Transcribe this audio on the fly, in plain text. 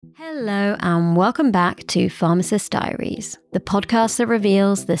Hello and welcome back to Pharmacist Diaries, the podcast that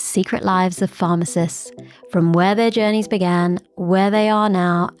reveals the secret lives of pharmacists, from where their journeys began, where they are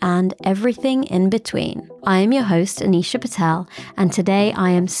now, and everything in between. I am your host, Anisha Patel, and today I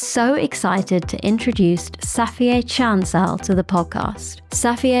am so excited to introduce Safiye Cagansel to the podcast.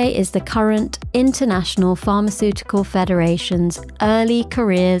 Safiye is the current International Pharmaceutical Federation's Early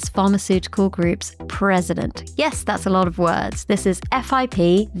Careers Pharmaceutical Group's president. Yes, that's a lot of words. This is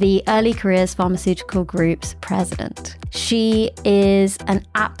FIP, the Early Careers Pharmaceutical Group's president. She is an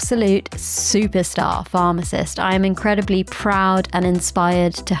absolute superstar pharmacist. I am incredibly proud and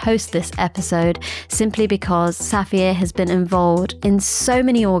inspired to host this episode simply because Safiye has been involved in so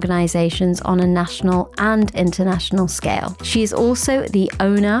many organizations on a national and international scale. She is also the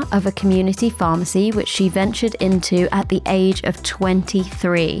owner of a community pharmacy, which she ventured into at the age of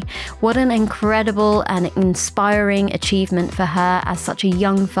 23. What an incredible and inspiring achievement for her as such a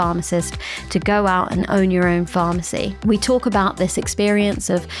young pharmacist to go out and own your own pharmacy. We talk about this experience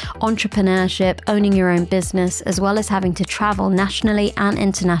of entrepreneurship, owning your own business, as well as having to travel nationally and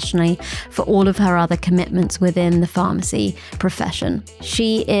internationally for all of her other commitments within the pharmacy profession.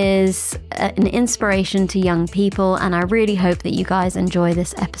 She is an inspiration to young people, and I really hope that you guys enjoy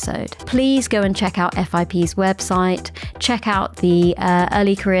this episode. Please go and check out FIP's website, check out the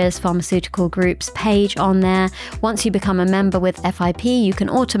Early Careers Pharmaceutical Group's page on there. Once you become a member with FIP, you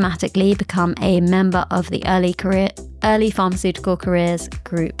can automatically become a member of the Early Pharmaceutical Careers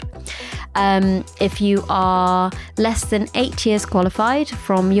Group. If you are less than 8 years qualified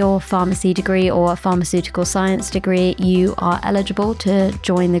from your pharmacy degree or a pharmaceutical science degree, you are eligible to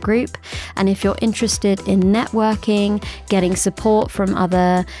join the group. And if you're interested in networking, getting support from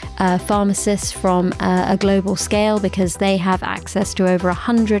other pharmacists from a global scale, because they have access to over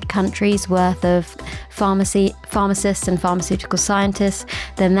 100 countries worth of pharmacists and pharmaceutical scientists,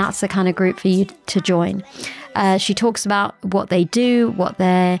 then that's the kind of group for you to join. She talks about what they do, what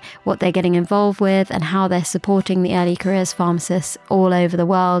they're getting involved with, and how they're supporting the early careers pharmacists all over the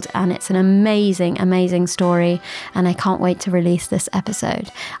world. And it's an amazing, amazing story. And I can't wait to release this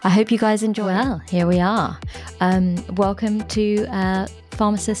episode. I hope you guys enjoy. Well, here we are. Welcome to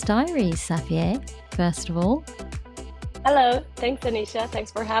Pharmacist Diaries, Safiye, first of all. Hello. Thanks, Anisha.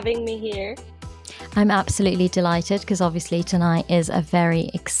 Thanks for having me here. I'm absolutely delighted because obviously tonight is a very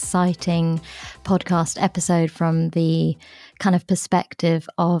exciting podcast episode from the kind of perspective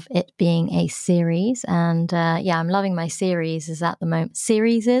of it being a series. And I'm loving my series at the moment.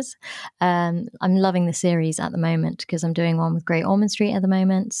 I'm loving the series at the moment because I'm doing one with Great Ormond Street at the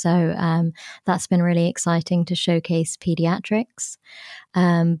moment. So that's been really exciting to showcase pediatrics.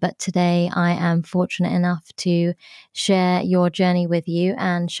 But today I am fortunate enough to share your journey with you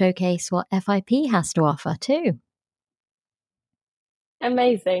and showcase what FIP has to offer too.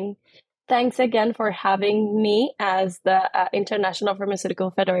 Amazing. Thanks again for having me as the International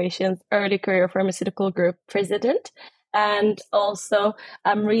Pharmaceutical Federation's Early Career Pharmaceutical Group president. And also,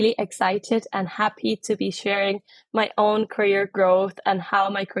 I'm really excited and happy to be sharing my own career growth and how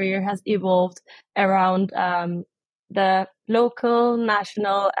my career has evolved around the local,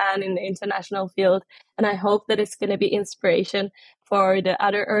 national, and in the international field. And I hope that it's going to be inspiration for the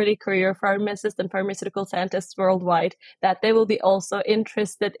other early career pharmacists and pharmaceutical scientists worldwide, that they will be also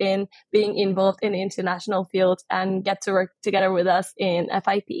interested in being involved in the international field and get to work together with us in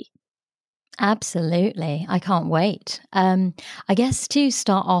FIP. Absolutely. I can't wait. I guess to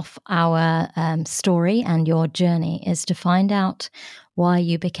start off our story and your journey is to find out why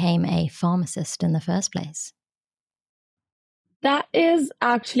you became a pharmacist in the first place. That is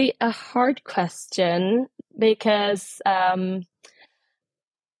actually a hard question because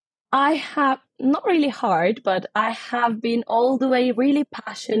I have, not really hard, but I have been all the way really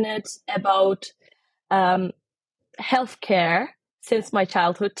passionate about healthcare since my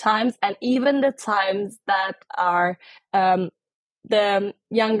childhood times, and even the times that are the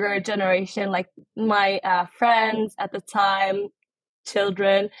younger generation, like my friends at the time,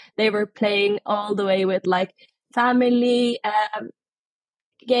 children, they were playing all the way with like family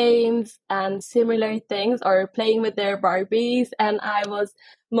games and similar things, or playing with their Barbies, and I was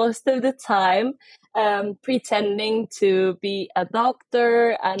most of the time pretending to be a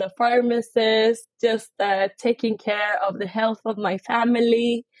doctor and a pharmacist, just taking care of the health of my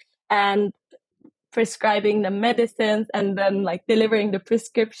family and prescribing the medicines and then like delivering the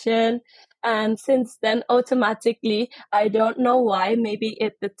prescription. And since then, automatically, I don't know why, maybe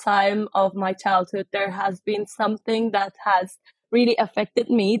at the time of my childhood, there has been something that has really affected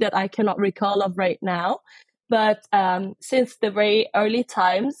me that I cannot recall of right now. But since the very early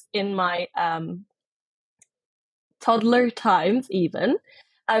times in my toddler times even,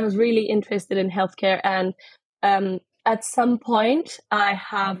 I was really interested in healthcare, and at some point I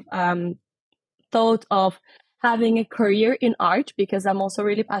have thought of having a career in art because I'm also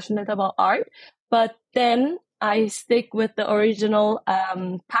really passionate about art. But then I stick with the original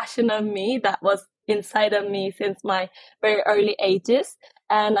passion of me that was inside of me since my very early ages.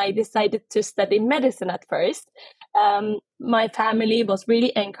 And I decided to study medicine at first. My family was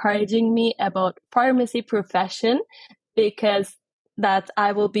really encouraging me about pharmacy profession because that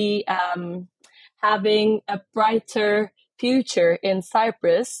I will be having a brighter future in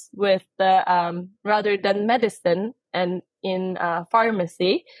Cyprus with the rather than medicine and in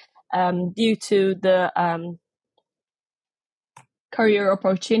pharmacy due to the career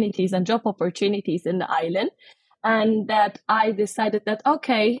opportunities and job opportunities in the island. And that I decided that,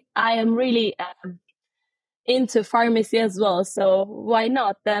 okay, I am really into pharmacy as well. So why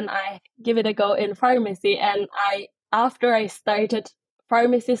not? Then I give it a go in pharmacy. And after I started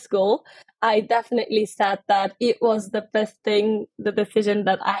pharmacy school, I definitely said that it was the best thing, the decision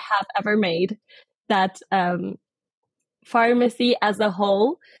that I have ever made. That pharmacy as a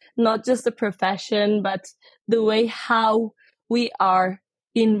whole, not just the profession, but the way how we are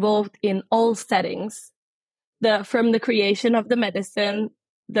involved in all settings, from the creation of the medicine,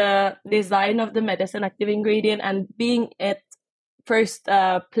 the design of the medicine active ingredient, and being at first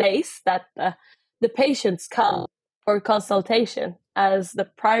place that the patients come for consultation as the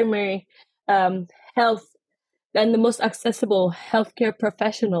primary health and the most accessible healthcare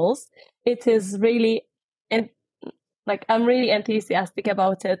professionals. It is really, and like, I'm really enthusiastic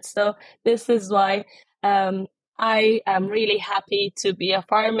about it. So this is why I am really happy to be a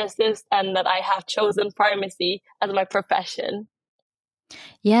pharmacist and that I have chosen pharmacy as my profession.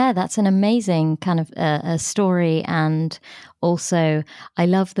 Yeah, that's an amazing kind of a story. And also, I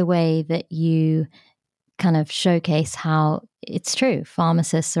love the way that you kind of showcase how it's true.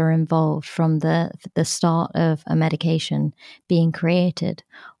 Pharmacists are involved from the start of a medication being created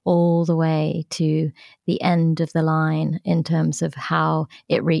all the way to the end of the line in terms of how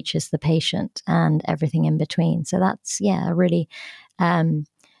it reaches the patient and everything in between. So that's, yeah, a really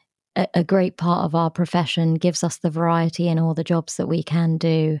a great part of our profession, gives us the variety in all the jobs that we can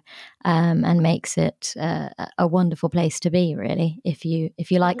do, and makes it a wonderful place to be, really. If you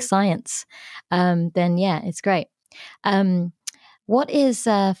like science, then yeah, it's great. What is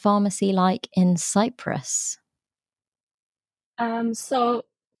pharmacy like in Cyprus? So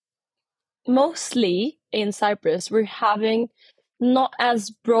mostly in Cyprus, we're having not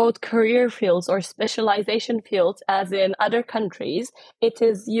as broad career fields or specialization fields as in other countries. It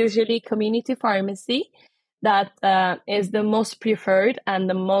is usually community pharmacy that is the most preferred and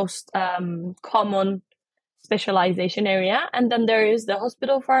the most common specialization area. And then there is the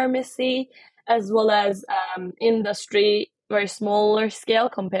hospital pharmacy, as well as industry, very smaller scale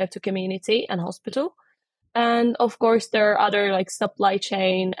compared to community and hospital. And of course, there are other like supply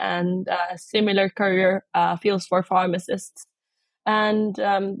chain and similar career fields for pharmacists. And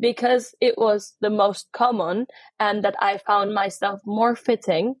because it was the most common and that I found myself more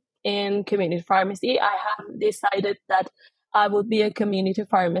fitting in community pharmacy, I have decided that I would be a community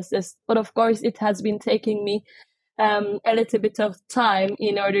pharmacist. But of course, it has been taking me a little bit of time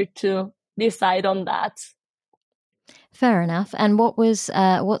in order to decide on that. Fair enough. And what was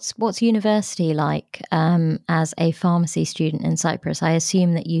what's university like as a pharmacy student in Cyprus? I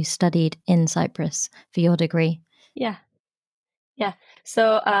assume that you studied in Cyprus for your degree. Yeah. Yeah,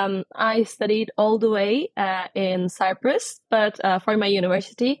 so I studied all the way in Cyprus, but for my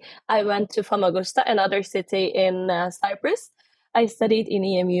university, I went to Famagusta, another city in Cyprus. I studied in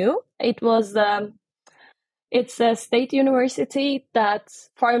EMU. It's a state university that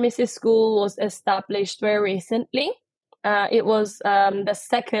pharmacy school was established very recently. It was the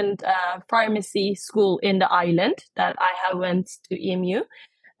second pharmacy school in the island that I have went to EMU.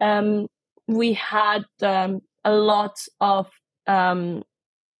 We had a lot of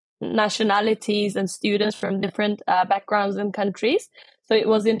nationalities and students from different backgrounds and countries. So it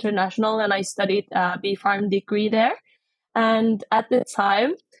was international, and I studied B Pharm degree there. And at the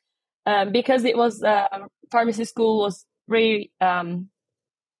time, because it was pharmacy school was very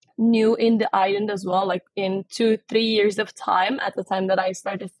new in the island as well, like in 2-3 years of time at the time that I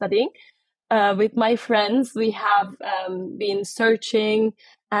started studying. With my friends, we have been searching,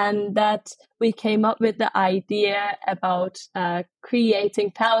 and that we came up with the idea about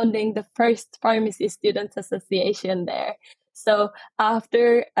founding the first pharmacy students association there. So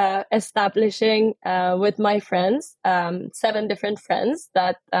after establishing with my friends, 7 different friends,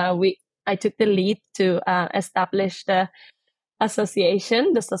 that I took the lead to establish the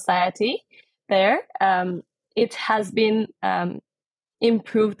association, the society there. It has been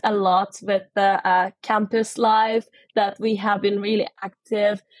improved a lot with the campus life, that we have been really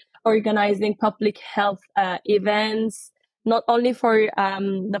active organizing public health events, not only for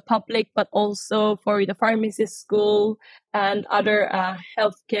the public, but also for the pharmacy school and other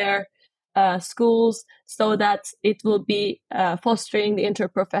healthcare schools, so that it will be fostering the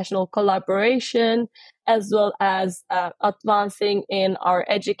interprofessional collaboration, as well as advancing in our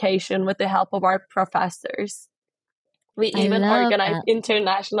education with the help of our professors. We I even love organize that.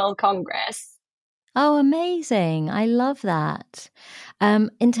 international congress. Oh, amazing. I love that.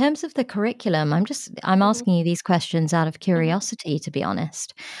 In terms of the curriculum, I'm Mm-hmm. asking you these questions out of Mm-hmm. curiosity, to be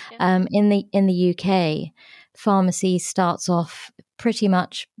honest. Yeah. In the UK, pharmacy starts off pretty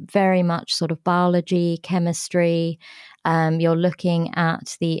much very much sort of biology, chemistry. You're looking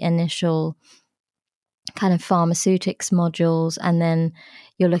at the initial kind of pharmaceutics modules, and then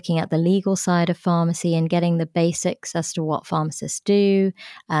you're looking at the legal side of pharmacy and getting the basics as to what pharmacists do,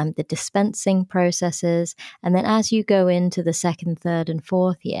 the dispensing processes. And then as you go into the second, third, and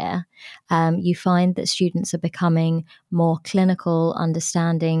fourth year, you find that students are becoming more clinical,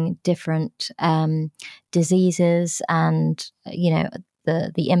 understanding different diseases and,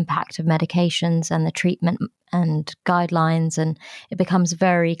 the impact of medications and the treatment and guidelines, and it becomes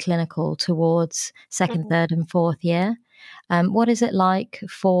very clinical towards second, Mm-hmm. third, and fourth year. What is it like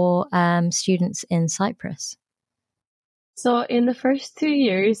for students in Cyprus? So in the first 2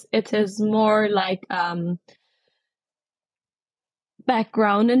 years, it is more like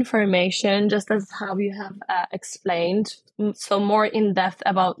background information, just as how you have explained. So more in depth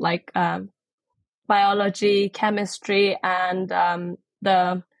about like biology, chemistry, and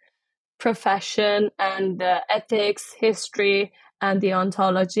the profession and the ethics, history, and the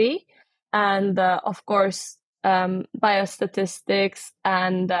ontology, and of course biostatistics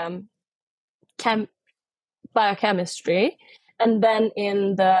and biochemistry. And then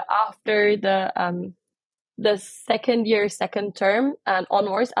in the after the second year, second term, and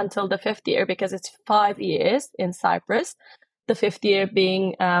onwards until the fifth year, because it's 5 years in Cyprus. The fifth year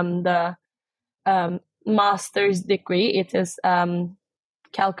being the master's degree. It is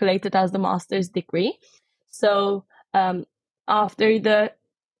calculated as the master's degree. So after the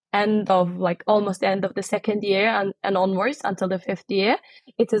end of like almost the end of the second year and onwards until the fifth year,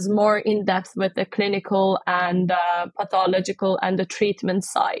 it is more in depth with the clinical and pathological and the treatment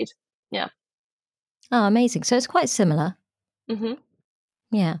side. Yeah. Oh, amazing. So it's quite similar. Mm-hmm.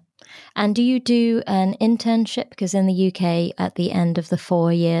 Yeah. And do you do an internship? Because in the UK, at the end of the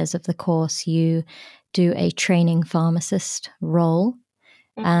 4 years of the course, you do a training pharmacist role,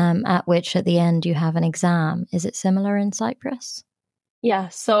 at which at the end you have an exam. Is it similar in Cyprus? Yeah,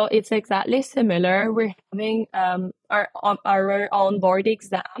 so it's exactly similar. We're having our own board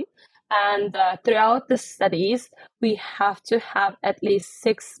exam, and throughout the studies, we have to have at least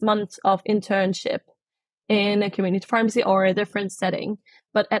 6 months of internship in a community pharmacy or a different setting.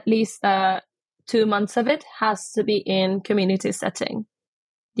 But at least 2 months of it has to be in community setting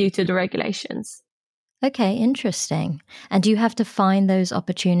due to the regulations. Okay, interesting. And do you have to find those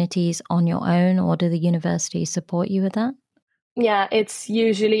opportunities on your own, or do the universities support you with that? Yeah, it's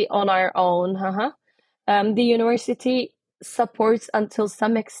usually on our own. The university supports until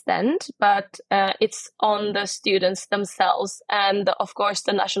some extent, but it's on the students themselves. And of course,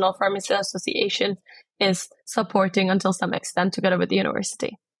 the National Pharmacy Association is supporting until some extent together with the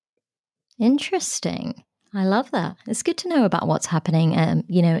university. Interesting. I love that. It's good to know about what's happening,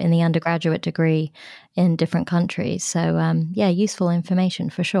 in the undergraduate degree in different countries. So, yeah, useful information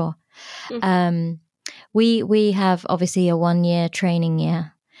for sure. Mm-hmm. We have obviously a 1 year training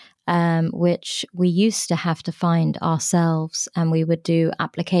year, which we used to have to find ourselves, and we would do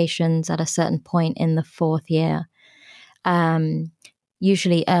applications at a certain point in the fourth year.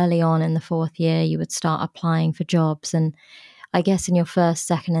 Usually early on in the fourth year, you would start applying for jobs, and I guess in your first,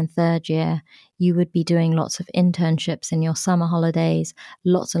 second, and third year, you would be doing lots of internships in your summer holidays,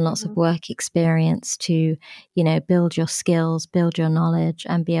 lots and lots of work experience to, build your skills, build your knowledge,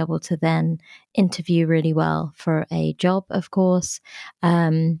 and be able to then interview really well for a job, of course.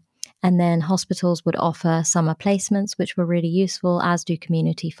 And then hospitals would offer summer placements, which were really useful, as do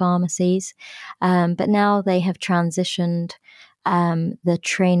community pharmacies. But now they have transitioned the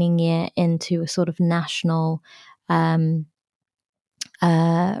training year into a sort of national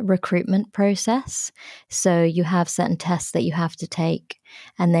recruitment process. So you have certain tests that you have to take,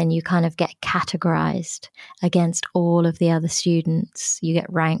 and then you kind of get categorized against all of the other students. You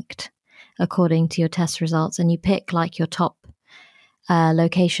get ranked according to your test results, and you pick like your top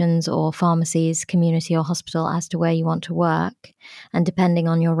locations or pharmacies, community or hospital, as to where you want to work. And depending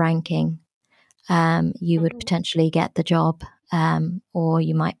on your ranking, you would potentially get the job or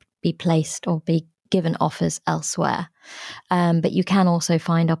you might be placed or be given offers elsewhere. But you can also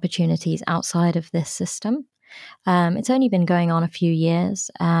find opportunities outside of this system. It's only been going on a few years,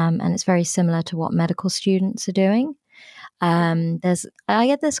 and it's very similar to what medical students are doing. There's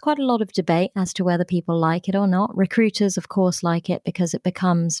quite a lot of debate as to whether people like it or not. Recruiters, of course, like it because it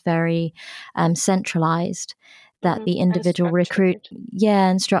becomes very centralized, that the individual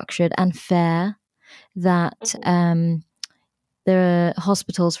and structured and fair, that the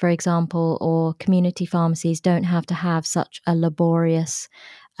hospitals, for example, or community pharmacies don't have to have such a laborious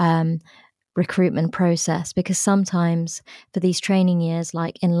recruitment process, because sometimes for these training years,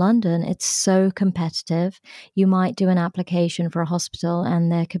 like in London, it's so competitive. You might do an application for a hospital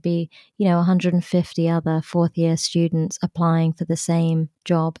and there could be, 150 other fourth year students applying for the same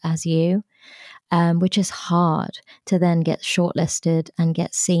job as you, which is hard to then get shortlisted and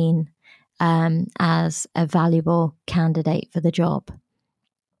get seen as a valuable candidate for the job.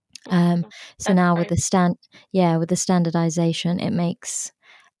 So now with the standardization, it makes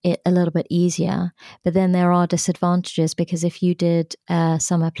it a little bit easier. But then there are disadvantages, because if you did a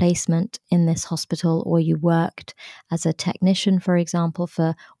summer placement in this hospital, or you worked as a technician, for example,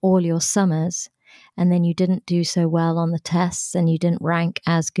 for all your summers, and then you didn't do so well on the tests and you didn't rank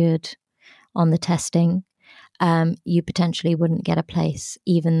as good on the testing, you potentially wouldn't get a place,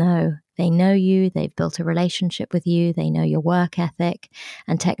 even though they know you, they've built a relationship with you, they know your work ethic,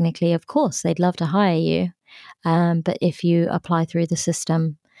 and technically, of course, they'd love to hire you. But if you apply through the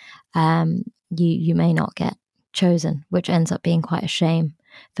system, you may not get chosen, which ends up being quite a shame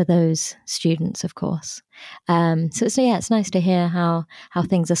for those students, of course. So it's nice to hear how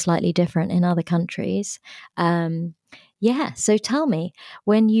things are slightly different in other countries. So tell me,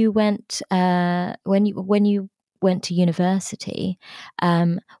 when you went to university,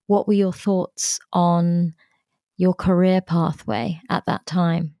 what were your thoughts on your career pathway at that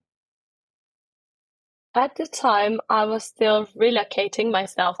time? At the time, I was still relocating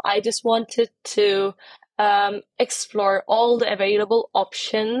myself. I just wanted to explore all the available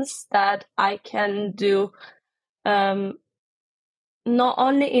options that I can do, not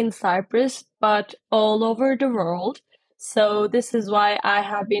only in Cyprus, but all over the world. So this is why I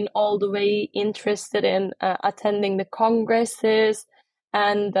have been all the way interested in attending the congresses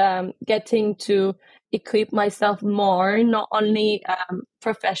and getting to equip myself more, not only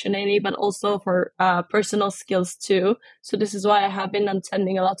professionally, but also for personal skills too. So this is why I have been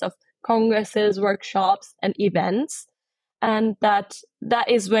attending a lot of congresses, workshops, and events. And that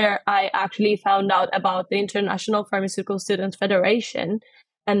is where I actually found out about the International Pharmaceutical Students Federation,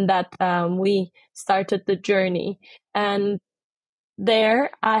 and that we started the journey. And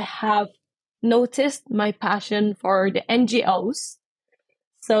there I have noticed my passion for the NGOs.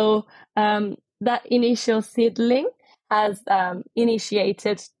 So that initial seedling has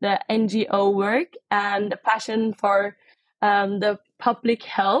initiated the NGO work and the passion for the public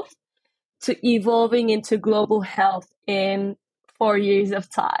health to evolving into global health in 4 years of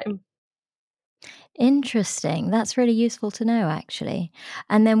time. Interesting. That's really useful to know, actually.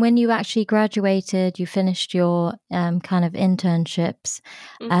 And then when you actually graduated, you finished your kind of internships.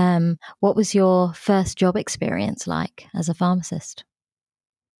 What was your first job experience like as a pharmacist?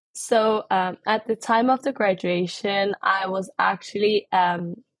 So at the time of the graduation, I was actually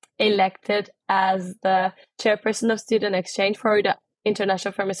elected as the chairperson of student exchange for the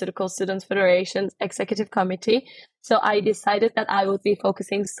International Pharmaceutical Students Federation's executive committee. So I decided that I would be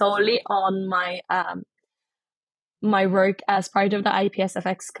focusing solely on my my work as part of the IPSF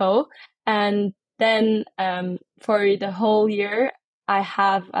Exco. And then for the whole year, I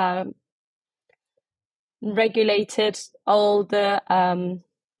have regulated all the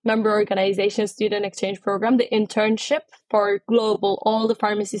member organization student exchange program, the internship for global, all the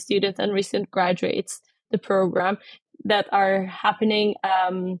pharmacy students and recent graduates, the program that are happening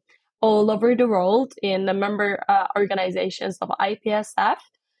all over the world in the member organizations of IPSF.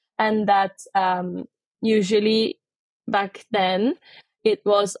 And that usually back then it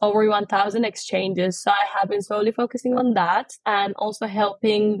was over 1,000 exchanges. So I have been slowly focusing on that, and also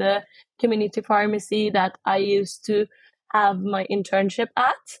helping the community pharmacy that I used to have my internship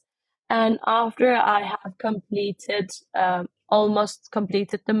at. And after I have almost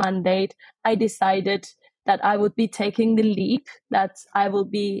completed the mandate, I decided that I would be taking the leap, that I will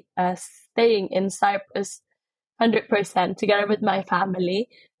be staying in Cyprus 100% together with my family,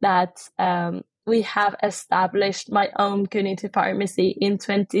 that we have established my own community pharmacy in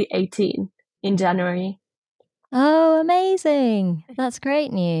 2018 in January. Oh, amazing. That's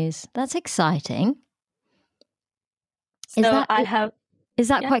great news. That's exciting. So Is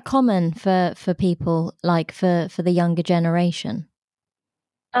that quite common for people, like for the younger generation?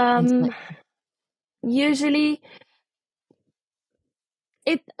 Usually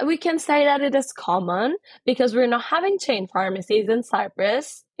we can say that it is common because we're not having chain pharmacies in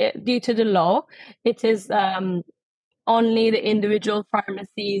Cyprus due to the law. It is only the individual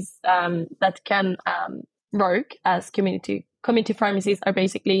pharmacies that can work as community pharmacies are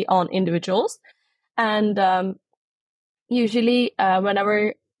basically on individuals. And usually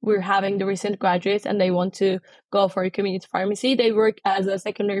whenever we're having the recent graduates and they want to go for a community pharmacy, they work as a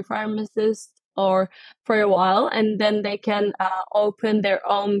secondary pharmacist or for a while, and then they can open their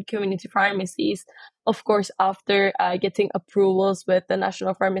own community pharmacies, of course, after getting approvals with the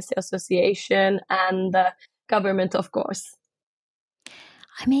National Pharmacy Association and the government, of course.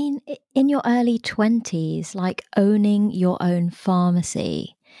 I mean, in your early 20s, like owning your own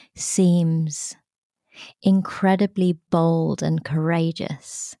pharmacy seems incredibly bold and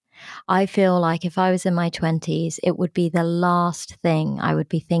courageous. I feel like if I was in my 20s, it would be the last thing I would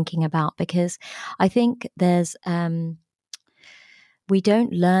be thinking about, because I think we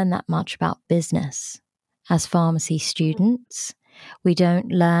don't learn that much about business as pharmacy students. We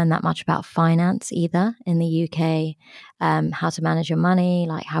don't learn that much about finance either in the UK, how to manage your money,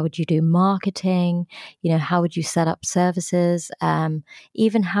 like how would you do marketing, how would you set up services,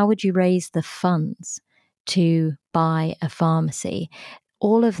 even how would you raise the funds to buy a pharmacy.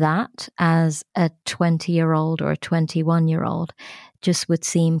 All of that as a 20-year-old or a 21-year-old just would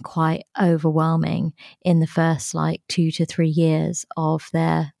seem quite overwhelming in the first 2 to 3 years of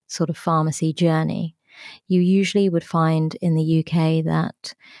their sort of pharmacy journey. You usually would find in the UK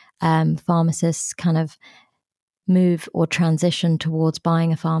that pharmacists kind of move or transition towards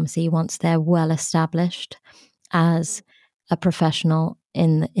buying a pharmacy once they're well established as a professional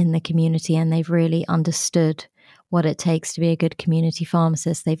in the community, and they've really understood what it takes to be a good community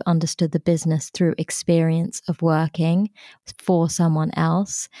pharmacist. They've understood the business through experience of working for someone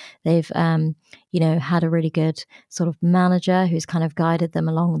else. They've, had a really good sort of manager who's kind of guided them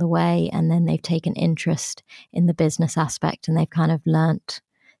along the way. And then they've taken interest in the business aspect and they've kind of learnt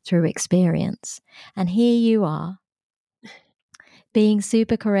through experience. And here you are being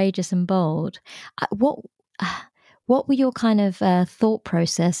super courageous and bold. What were your kind of thought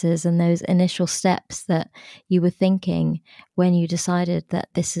processes and those initial steps that you were thinking when you decided that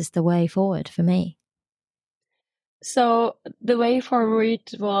this is the way forward for me? So the way forward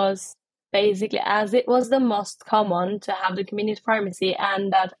was basically, as it was the most common to have the community pharmacy,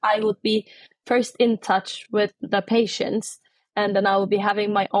 and that I would be first in touch with the patients, and then I will be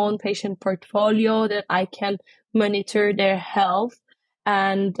having my own patient portfolio that I can monitor their health,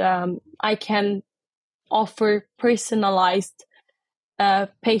 and I can offer personalized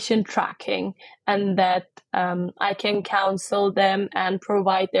patient tracking, and that I can counsel them and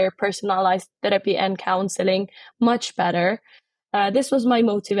provide their personalized therapy and counseling much better. This was my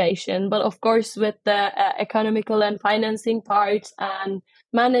motivation, but of course, with the economical and financing parts and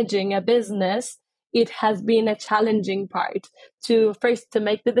managing a business, it has been a challenging part to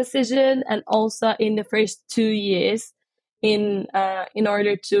make the decision, and also in the first 2 years in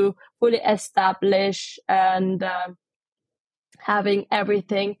order to fully establish and having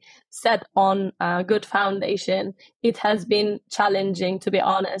everything set on a good foundation. It has been challenging, to be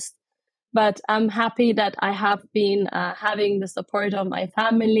honest, but I'm happy that I have been having the support of my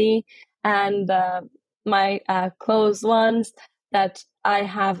family and my close ones, that I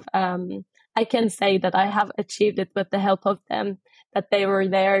have, I can say that I have achieved it with the help of them, that they were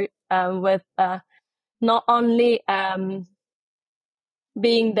there with not only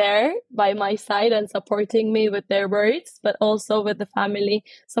being there by my side and supporting me with their words, but also with the family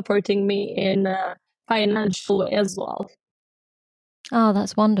supporting me in a financial way as well. Oh,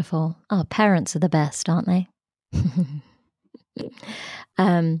 that's wonderful. Oh, parents are the best, aren't they?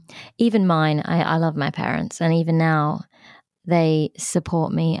 Even mine, I love my parents, and even now they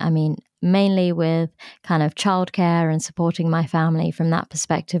support me. I mean, mainly with kind of childcare and supporting my family from that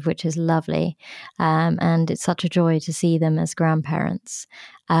perspective, which is lovely. And it's such a joy to see them as grandparents.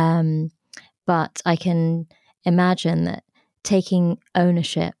 But I can imagine that taking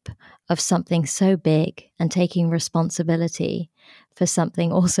ownership of something so big and taking responsibility for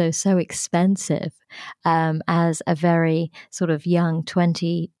something also so expensive, as a very sort of young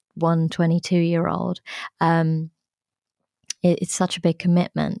 21, 22-year-old, it's such a big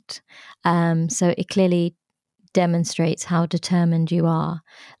commitment. So it clearly demonstrates how determined you are.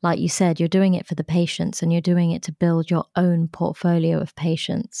 Like you said, you're doing it for the patients, and you're doing it to build your own portfolio of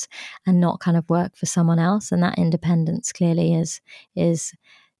patients and not kind of work for someone else. And that independence clearly is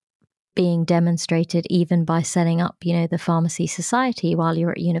being demonstrated even by setting up, the pharmacy society while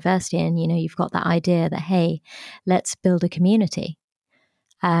you're at university. And, you've got that idea that, hey, let's build a community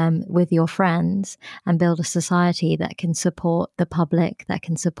with your friends and build a society that can support the public, that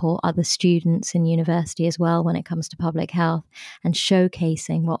can support other students in university as well when it comes to public health, and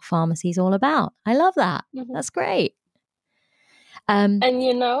showcasing what pharmacy is all about. I love that. Mm-hmm. That's great. And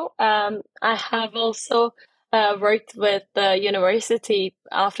I have also worked with the university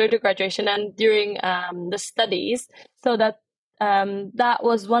after the graduation and during the studies, so that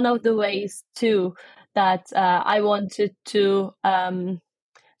was one of the ways too that I wanted to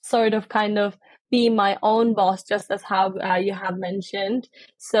sort of kind of be my own boss, just as how you have mentioned.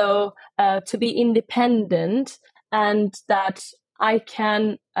 So to be independent, and that I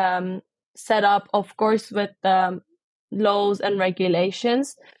can set up, of course, with laws and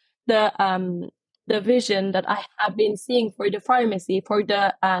regulations, the vision that I have been seeing for the pharmacy, for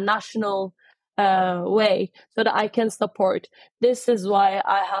the national way, so that I can support. This is why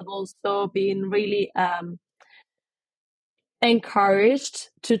I have also been really encouraged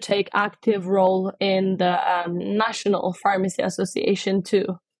to take active role in the National Pharmacy Association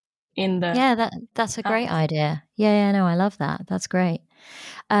too. That's a great idea. Yeah, no, I love that. That's great.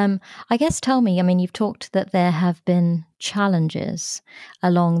 I guess tell me, you've talked that there have been challenges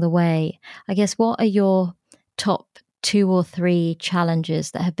along the way. I guess what are your top 2 or 3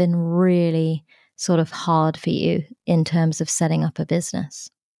 challenges that have been really sort of hard for you in terms of setting up a business?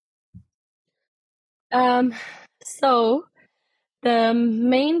 So the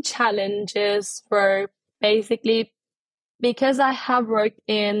main challenges were basically because I have worked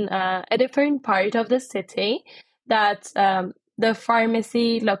in a different part of the city, that the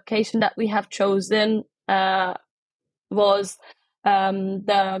pharmacy location that we have chosen was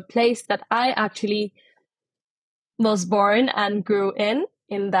the place that I actually was born and grew in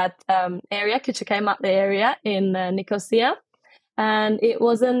that area, Küçükaymak area in Nicosia. And it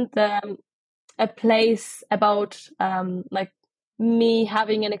wasn't a place about like me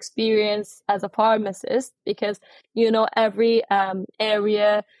having an experience as a pharmacist, because every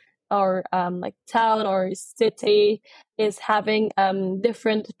area or like town or city is having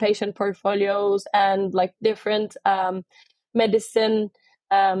different patient portfolios and like different medicine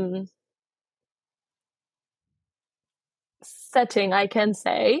setting, I can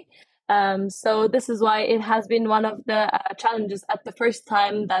say. So this is why it has been one of the challenges at the first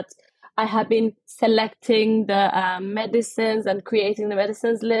time that I have been selecting the medicines and creating the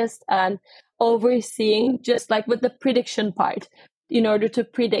medicines list and overseeing, just like with the prediction part, in order to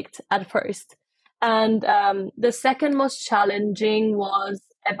predict at first. And the second most challenging was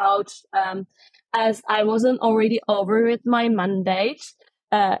about, as I wasn't already over with my mandate,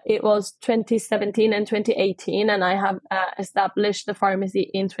 it was 2017 and 2018, and I have established the pharmacy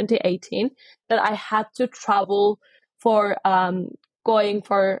in 2018, that I had to travel for going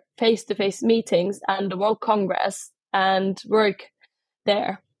for face-to-face meetings and the World Congress and work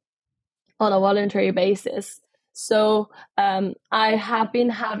there on a voluntary basis. So I have been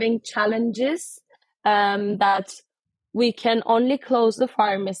having challenges that we can only close the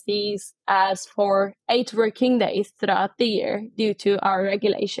pharmacies as for 8 working days throughout the year due to our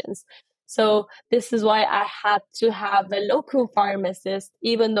regulations. So this is why I had to have a local pharmacist,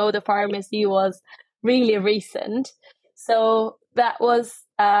 even though the pharmacy was really recent. So that was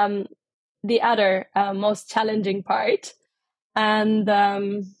the other most challenging part. And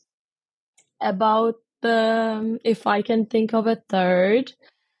about if I can think of a third,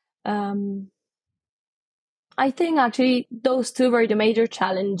 I think actually those 2 were the major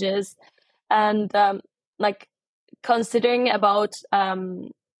challenges. And like considering about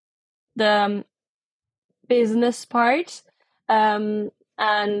the business part and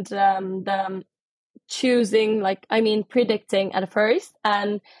the choosing, predicting at first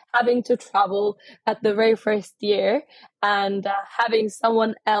and having to travel at the very first year, and having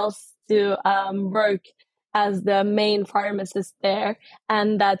someone else to work as the main pharmacist there,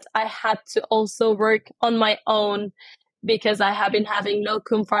 and that I had to also work on my own because I have been having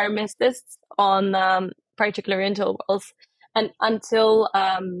locum pharmacists on particular intervals. And until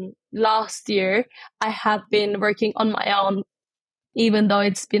last year, I have been working on my own, even though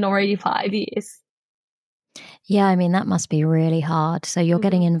it's been already 5 years. Yeah, that must be really hard. So you're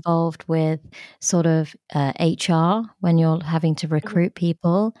getting involved with sort of HR when you're having to recruit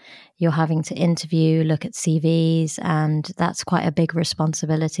people, you're having to interview, look at CVs, and that's quite a big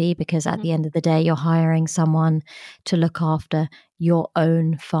responsibility because at the end of the day, you're hiring someone to look after your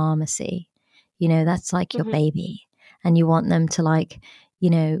own pharmacy. That's like your baby, and you want them to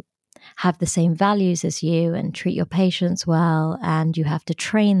have the same values as you and treat your patients well, and you have to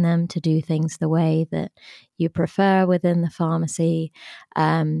train them to do things the way that you prefer within the pharmacy.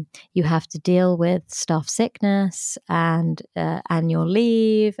 You have to deal with staff sickness and annual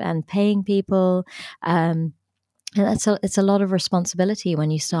leave and paying people. And it's a lot of responsibility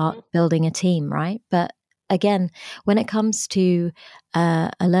when you start building a team, right? But again, when it comes to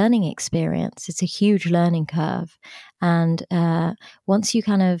a learning experience, it's a huge learning curve. And once you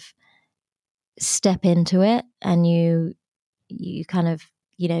kind of step into it and you kind of,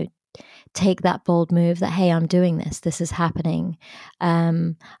 take that bold move that, hey, I'm doing this is happening.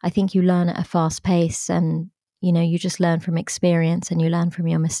 I think you learn at a fast pace, and you just learn from experience and you learn from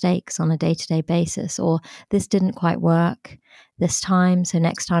your mistakes on a day-to-day basis. Or this didn't quite work this time, so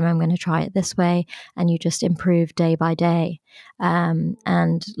next time I'm going to try it this way. And you just improve day by day.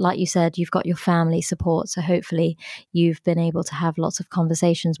 And like you said, you've got your family support, so hopefully you've been able to have lots of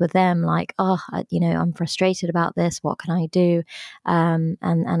conversations with them, like, I'm frustrated about this, what can I do? And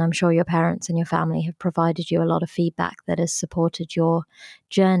I'm sure your parents and your family have provided you a lot of feedback that has supported your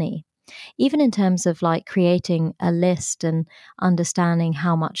journey. Even in terms of like creating a list and understanding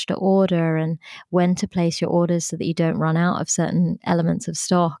how much to order and when to place your orders so that you don't run out of certain elements of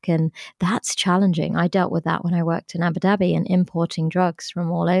stock. And that's challenging. I dealt with that when I worked in Abu Dhabi and importing drugs from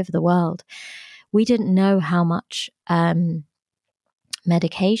all over the world. We didn't know how much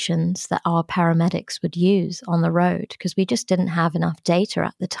medications that our paramedics would use on the road because we just didn't have enough data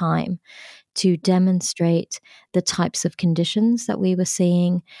at the time to demonstrate the types of conditions that we were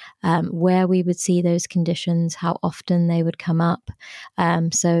seeing, where we would see those conditions, how often they would come up.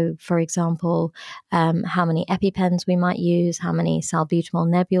 So, for example, how many EpiPens we might use, how many salbutamol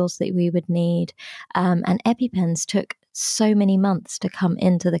nebules that we would need. And EpiPens took so many months to come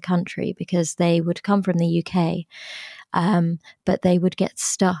into the country because they would come from the UK. But they would get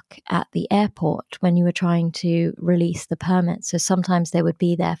stuck at the airport when you were trying to release the permit. So sometimes they would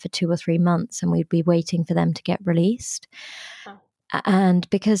be there for 2 or 3 months and we'd be waiting for them to get released. Oh. And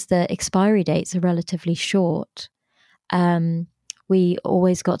because the expiry dates are relatively short, we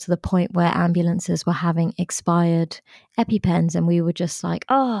always got to the point where ambulances were having expired EpiPens and we were just like,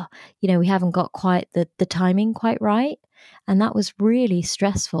 we haven't got quite the timing quite right. And that was really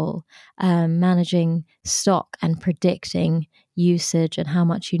stressful, managing stock and predicting usage and how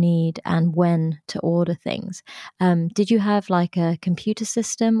much you need and when to order things. Did you have like a computer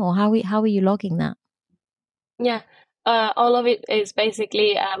system, or how were you logging that? Yeah, all of it is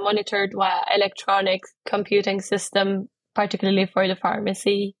basically monitored via electronic computing system, particularly for the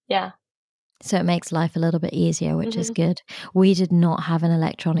pharmacy. Yeah. So it makes life a little bit easier, which is good. We did not have an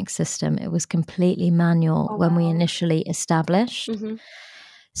electronic system. It was completely manual when we initially established.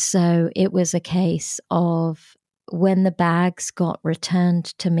 So it was a case of when the bags got returned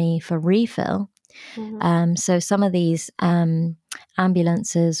to me for refill. So some of these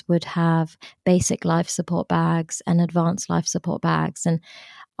ambulances would have basic life support bags and advanced life support bags. And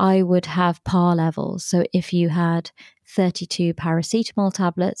I would have PAR levels. So if you had 32 paracetamol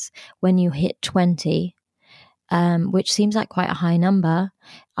tablets, when you hit 20, which seems like quite a high number,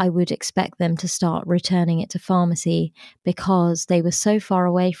 I would expect them to start returning it to pharmacy because they were so far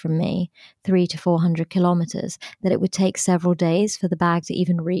away from me, 300 to 400 kilometers, that it would take several days for the bag to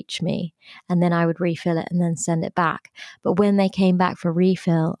even reach me. And then I would refill it and then send it back. But when they came back for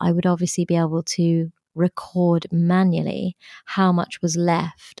refill, I would obviously be able to record manually how much was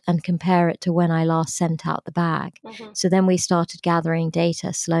left and compare it to when I last sent out the bag. So then we started gathering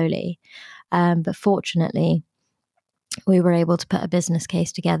data slowly. But fortunately, we were able to put a business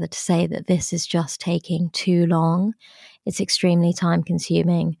case together to say that this is just taking too long. It's extremely time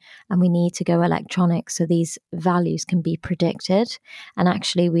consuming and we need to go electronic so these values can be predicted. And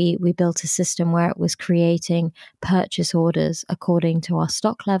actually we built a system where it was creating purchase orders according to our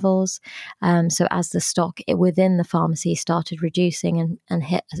stock levels. So as the stock within the pharmacy started reducing and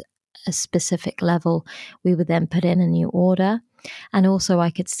hit a specific level, we would then put in a new order. And also I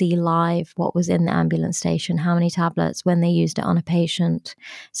could see live what was in the ambulance station, how many tablets, when they used it on a patient.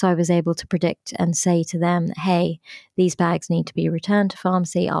 So I was able to predict and say to them, hey, these bags need to be returned to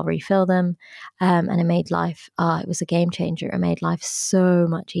pharmacy, I'll refill them. And it made life, it was a game changer. It made life so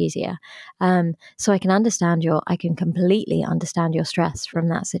much easier. So I can completely understand your stress from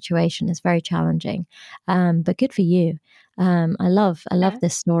that situation. It's very challenging, but good for you. I love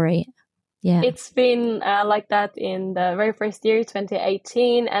this story. Yeah. It's been like that in the very first year,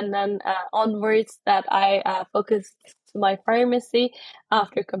 2018, and then onwards that I focused to my pharmacy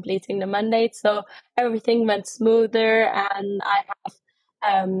after completing the mandate. So everything went smoother, and I have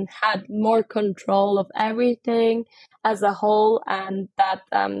had more control of everything as a whole, and that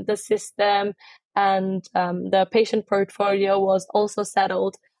the system and the patient portfolio was also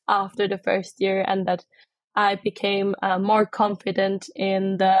settled after the first year, and that I became more confident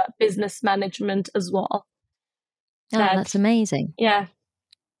in the business management as well. Oh, that's amazing. Yeah.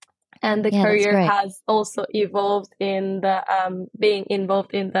 And the career has also evolved in the being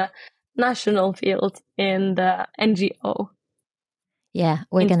involved in the national field in the NGO. Yeah,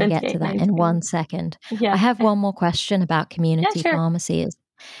 we're going to get to that in 1 second. Yeah. I have one more question about community pharmacy.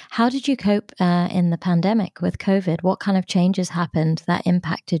 How did you cope in the pandemic with COVID? What kind of changes happened that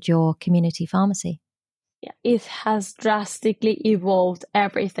impacted your community pharmacy? Yeah, it has drastically evolved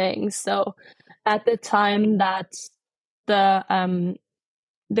everything. So at the time that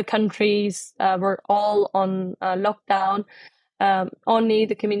the countries were all on lockdown, only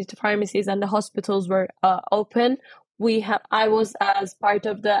the community pharmacies and the hospitals were open. I was as part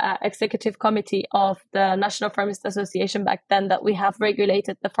of the executive committee of the National Pharmacist Association back then, that we have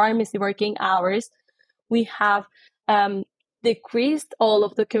regulated the pharmacy working hours. We have decreased all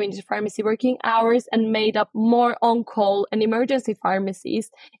of the community pharmacy working hours and made up more on-call and emergency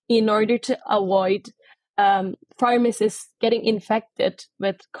pharmacies in order to avoid pharmacists getting infected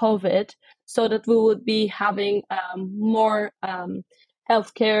with COVID, so that we would be having more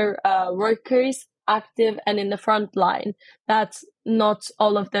healthcare workers active and in the front line. That not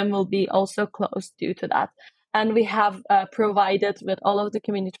all of them will be also closed due to that. And we have provided with all of the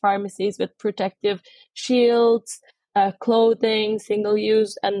community pharmacies with protective shields, clothing, single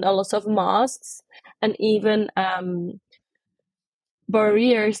use, and a lot of masks, and even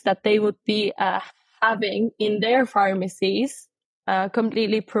barriers that they would be having in their pharmacies,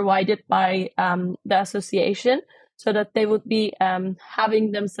 completely provided by the association, so that they would be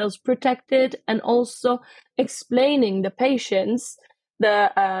having themselves protected, and also explaining the patients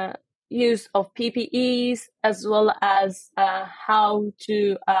the use of PPEs, as well as how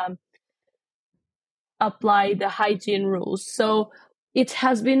to apply the hygiene rules. So it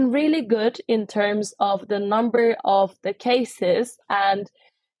has been really good in terms of the number of the cases. And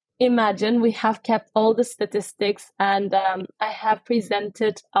imagine, we have kept all the statistics, and I have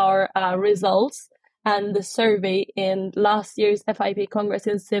presented our results and the survey in last year's FIP Congress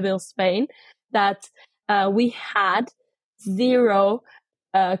in Seville, Spain, that we had 0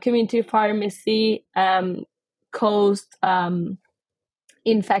 community pharmacy caused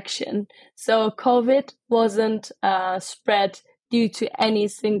infection. So COVID wasn't spread due to any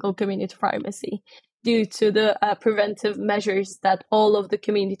single community pharmacy, due to the preventive measures that all of the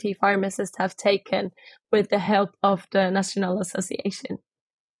community pharmacists have taken with the help of the National Association.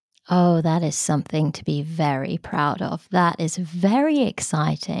 Oh, that is something to be very proud of. That is very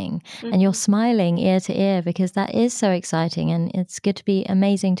exciting. Mm-hmm. And you're smiling ear to ear, because that is so exciting. And it's good to be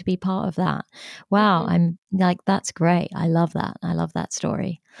amazing to be part of that. Wow. Mm-hmm. I'm like, that's great. I love that. I love that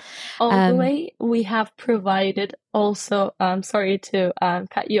story. All the way we have provided also, sorry to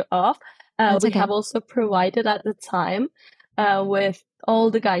cut you off. We have also provided at the time with all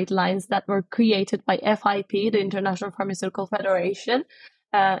the guidelines that were created by FIP, the International Pharmaceutical Federation,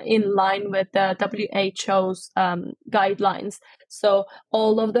 in line with the WHO's guidelines. So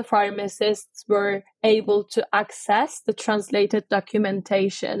all of the pharmacists were able to access the translated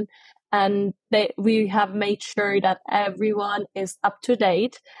documentation, and we have made sure that everyone is up to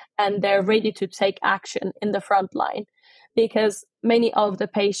date and they're ready to take action in the front line, because many of the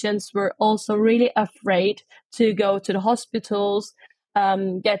patients were also really afraid to go to the hospitals,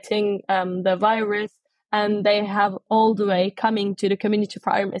 getting the virus, and they have all the way coming to the community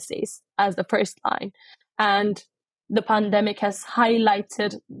pharmacies as the first line. And the pandemic has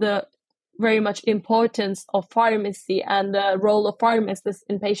highlighted the very much importance of pharmacy and the role of pharmacists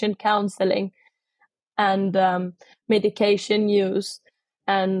in patient counseling and medication use,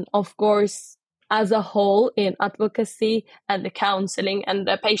 and of course as a whole in advocacy and the counseling and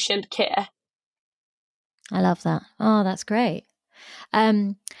the patient care. I love that. Oh, that's great.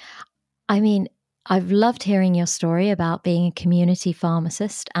 I mean, I've loved hearing your story about being a community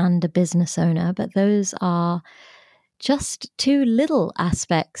pharmacist and a business owner, but those are just 2 little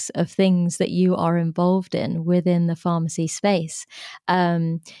aspects of things that you are involved in within the pharmacy space.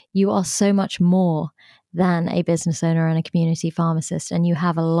 You are so much more than a business owner and a community pharmacist, and you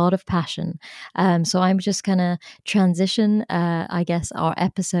have a lot of passion. So I'm just going to transition, I guess, our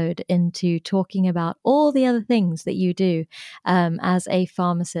episode into talking about all the other things that you do as a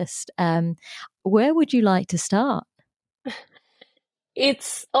pharmacist. Where would you like to start?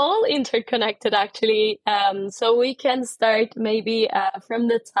 It's all interconnected, actually. So we can start maybe from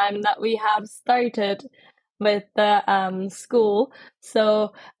the time that we have started with the school.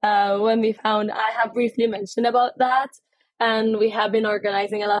 So when we found, I have briefly mentioned about that, and we have been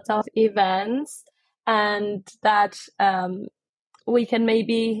organizing a lot of events, and that we can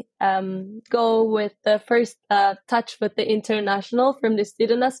maybe go with the first touch with the international from the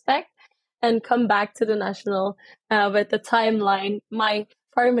student aspect and come back to the national with the timeline, my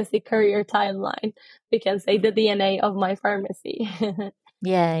pharmacy career timeline. We can say the DNA of my pharmacy.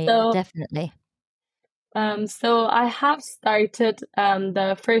 Yeah, So, definitely. so I have started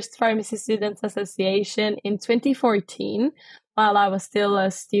the first Pharmacy Students Association in 2014 while I was still a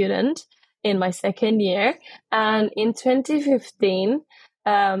student in my second year. And in 2015,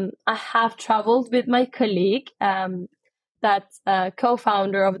 I have traveled with my colleague, that's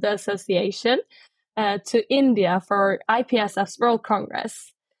co-founder of the association, to India for IPSF's World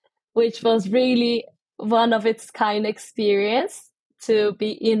Congress, which was really one of its kind experience to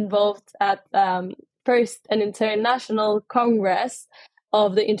be involved at first an international congress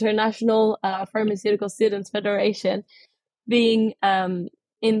of the International Pharmaceutical Students Federation, being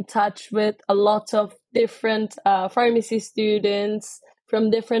in touch with a lot of different pharmacy students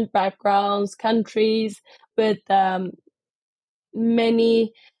from different backgrounds, countries, with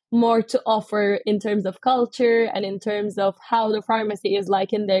many more to offer in terms of culture and in terms of how the pharmacy is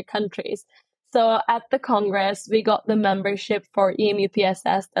like in their countries. So at the Congress, we got the membership for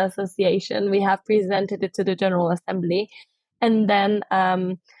EMUPSS, the association. We have presented it to the General Assembly. And then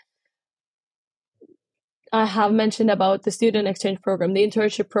I have mentioned about the student exchange program, the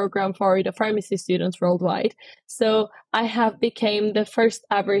internship program for the pharmacy students worldwide. So I have become the first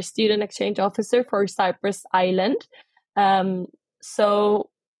ever student exchange officer for Cyprus Island. So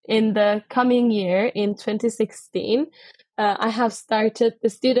in the coming year, in 2016, I have started the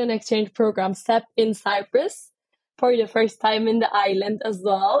student exchange program SEP in Cyprus for the first time in the island as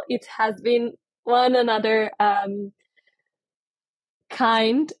well. It has been one another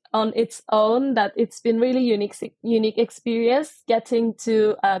kind on its own, that it's been really unique experience getting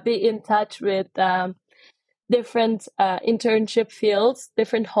to be in touch with different internship fields,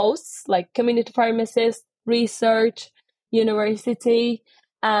 different hosts like community pharmacists, research, university,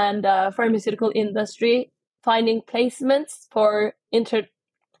 and pharmaceutical industry, finding placements for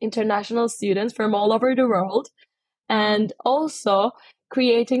international students from all over the world, and also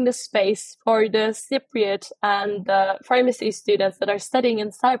creating the space for the Cypriot and the pharmacy students that are studying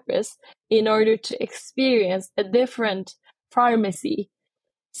in Cyprus in order to experience a different pharmacy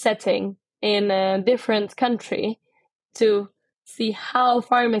setting in a different country, to see how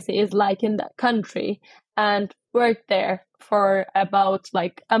pharmacy is like in that country and work there for about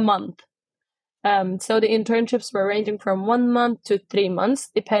like a month. So the internships were ranging from 1 month to 3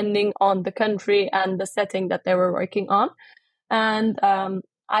 months, depending on the country and the setting that they were working on. And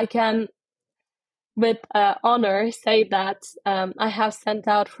I can, with honor, say that I have sent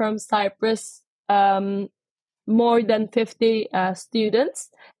out from Cyprus more than 50 students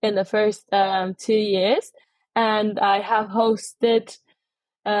in the first 2 years. And I have hosted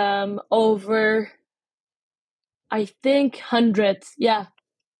over, I think, hundreds,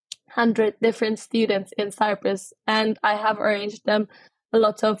 100 different students in Cyprus. And I have arranged them a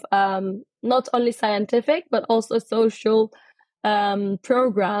lot of not only scientific, but also social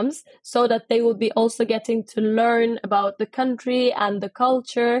programs, so that they will be also getting to learn about the country and the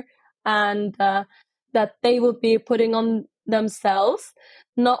culture, and that they will be putting on themselves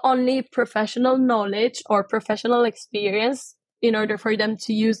not only professional knowledge or professional experience in order for them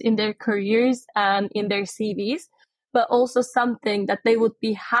to use in their careers and in their CVs, but also something that they would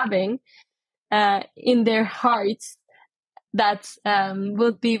be having in their hearts that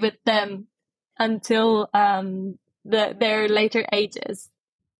will be with them until their later ages.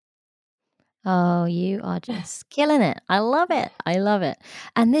 Oh, you are just killing it. I love it. I love it.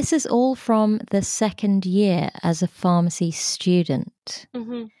 And this is all from the second year as a pharmacy student.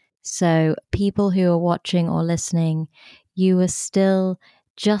 Mm-hmm. So, people who are watching or listening, you are still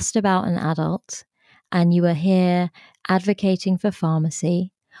just about an adult, and you are here advocating for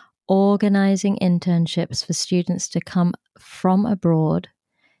pharmacy, organizing internships for students to come from abroad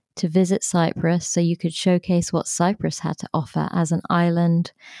to visit Cyprus, so you could showcase what Cyprus had to offer as an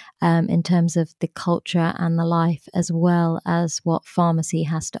island, in terms of the culture and the life, as well as what pharmacy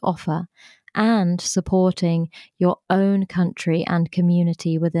has to offer, and supporting your own country and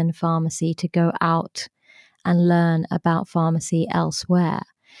community within pharmacy to go out and learn about pharmacy elsewhere.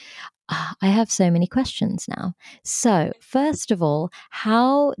 I have so many questions now. So, first of all,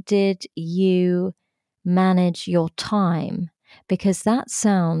 how did you manage your time because that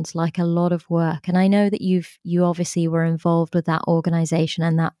sounds like a lot of work. And I know that you obviously were involved with that organization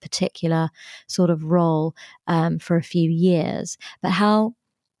and that particular sort of role for a few years. But how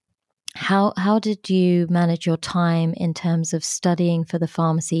did you manage your time in terms of studying for the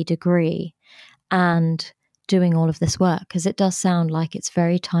pharmacy degree and doing all of this work? Because it does sound like it's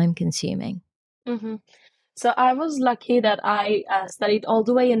very time consuming. Mm-hmm. So I was lucky that I studied all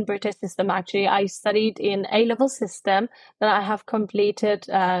the way in British system. Actually, I studied in A-level system. Then I have completed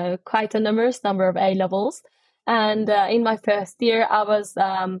quite a numerous number of A-levels. And in my first year, I was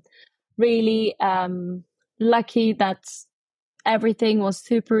really lucky that everything was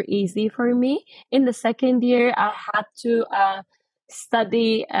super easy for me. In the second year, I had to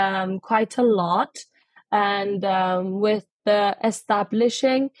study quite a lot. And with the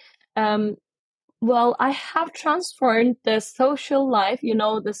establishing, well, I have transformed the social life,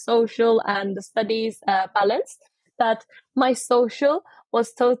 the social and the studies balance, that my social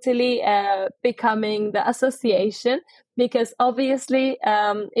was totally becoming the association, because obviously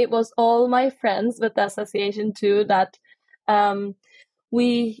it was all my friends with the association too that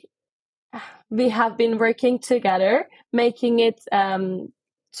we we have been working together, making it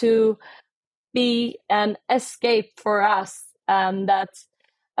to be an escape for us, that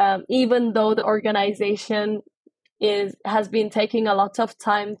even though the organization has been taking a lot of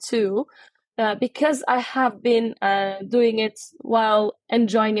time too, because I have been doing it while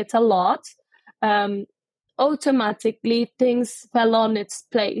enjoying it a lot, automatically things fell on its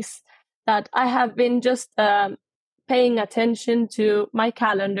place, that I have been just paying attention to my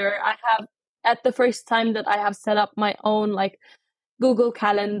calendar. I have, at the first time that I have set up my own like Google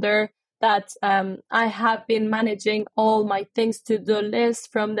Calendar, that I have been managing all my things to-do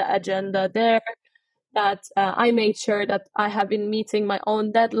list from the agenda there, that I made sure that I have been meeting my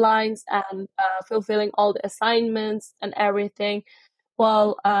own deadlines and fulfilling all the assignments and everything,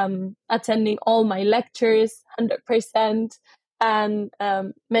 while attending all my lectures 100%, and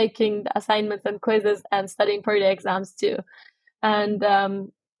making the assignments and quizzes and studying for the exams too. And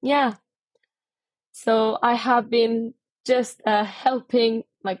yeah, so I have been just helping,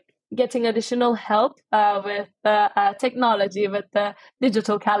 like getting additional help with the technology, with the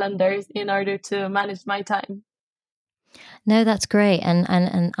digital calendars, in order to manage my time. No, that's great. And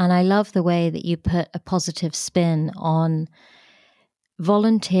I love the way that you put a positive spin on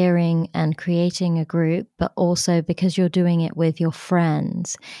volunteering and creating a group, but also because you're doing it with your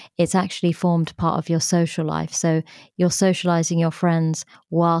friends, it's actually formed part of your social life. So you're socializing your friends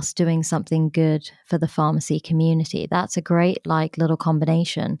whilst doing something good for the pharmacy community. That's a great like little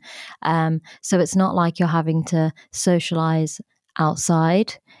combination. So it's not like you're having to socialize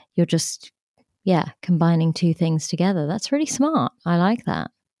outside. You're just, combining two things together. That's really smart. I like that.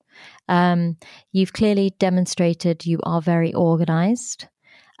 You've clearly demonstrated you are very organized,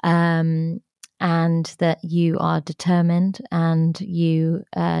 and that you are determined, and you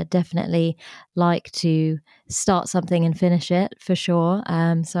definitely like to start something and finish it for sure.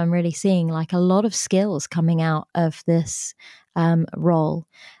 So I'm really seeing like a lot of skills coming out of this role.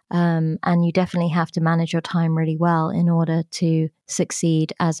 And you definitely have to manage your time really well in order to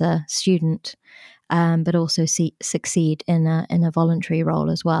succeed as a student, but also succeed in a voluntary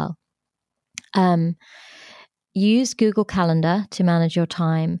role as well. Use Google Calendar to manage your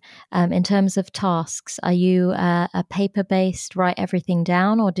time. In terms of tasks, are you a paper-based, write everything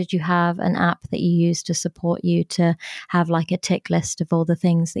down, or did you have an app that you use to support you to have like a tick list of all the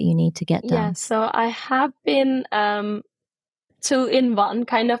things that you need to get done? Yeah, so I have been two-in-one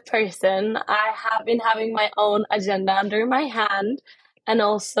kind of person. I have been having my own agenda under my hand, and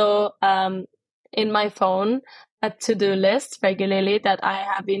also in my phone, a to-do list regularly that I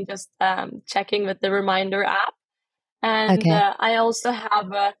have been just checking with the reminder app. And Okay. I also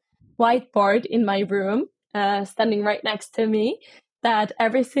have a whiteboard in my room, standing right next to me, that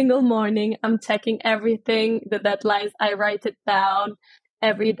every single morning I'm checking everything, the deadlines. I write it down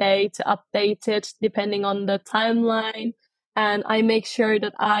every day to update it depending on the timeline. And I make sure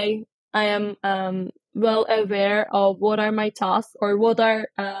that I am well aware of what are my tasks, or what are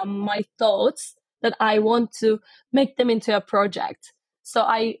my thoughts, that I want to make them into a project. So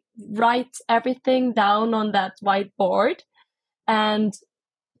I write everything down on that whiteboard, and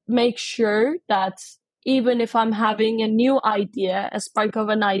make sure that even if I'm having a new idea, a spark of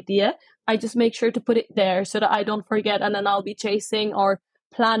an idea, I just make sure to put it there so that I don't forget. And then I'll be chasing or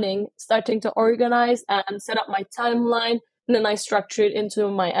planning, starting to organize and set up my timeline. And then I structure it into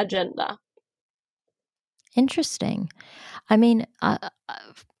my agenda. Interesting. I mean,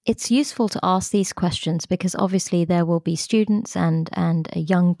 it's useful to ask these questions because obviously there will be students and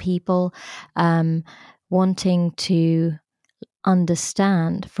young people wanting to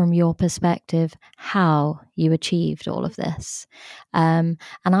understand from your perspective how you achieved all of this. And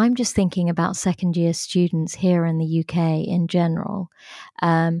I'm just thinking about second year students here in the UK in general.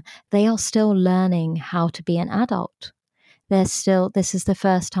 They are still learning how to be an adult. This is the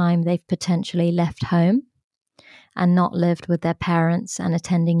first time they've potentially left home and not lived with their parents and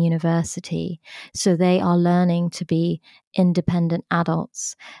attending university. So they are learning to be independent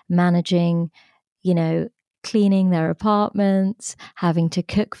adults, managing, cleaning their apartments, having to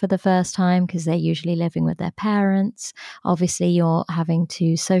cook for the first time because they're usually living with their parents. Obviously, you're having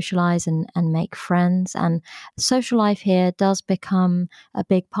to socialize and make friends. And social life here does become a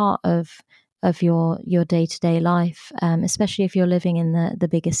big part of your day-to-day life, especially if you're living in the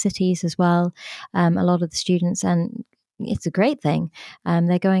bigger cities as well. A lot of the students, and it's a great thing,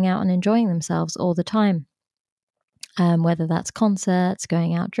 they're going out and enjoying themselves all the time. Whether that's concerts,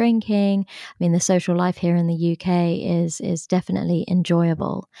 going out drinking. I mean, the social life here in the UK is definitely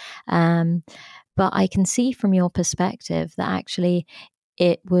enjoyable. But I can see from your perspective that actually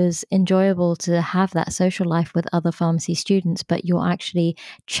it was enjoyable to have that social life with other pharmacy students, but you're actually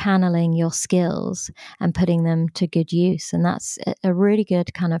channeling your skills and putting them to good use. And that's a really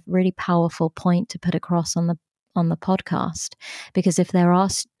good, kind of really powerful point to put across on the podcast, because if there are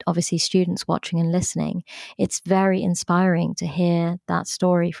obviously students watching and listening, it's very inspiring to hear that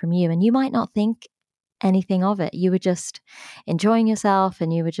story from you. And you might not think anything of it. You were just enjoying yourself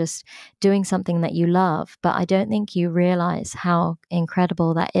and you were just doing something that you love. But I don't think you realize how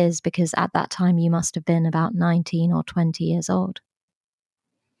incredible that is, because at that time you must have been about 19 or 20 years old.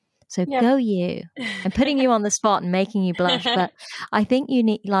 So go you. I'm putting you on the spot and making you blush, but I think you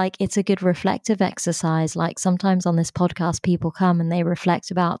need, it's a good reflective exercise. Like sometimes on this podcast, people come and they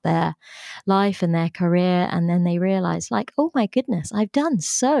reflect about their life and their career, and then they realize oh my goodness, I've done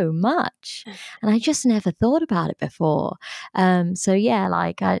so much and I just never thought about it before. So yeah,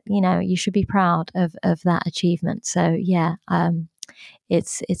 you should be proud of that achievement. So yeah,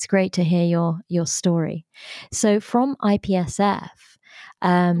 it's great to hear your story. So from IPSF,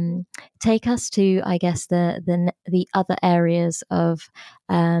 take us to, I guess, the other areas of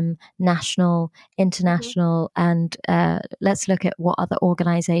national, international, and let's look at what other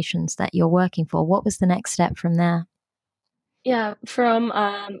organizations that you're working for. What was the next step from there? Yeah, from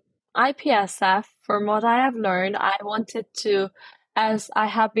IPSF, from what I have learned, I wanted to, as I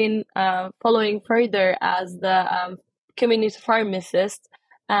have been following further as the community pharmacist,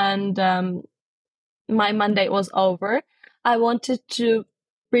 and my mandate was over, I wanted to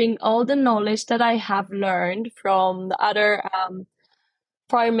bring all the knowledge that I have learned from the other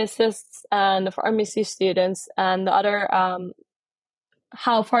pharmacists and the pharmacy students and the other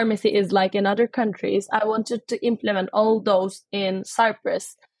how pharmacy is like in other countries. I wanted to implement all those in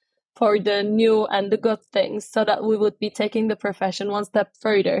Cyprus for the new and the good things, so that we would be taking the profession one step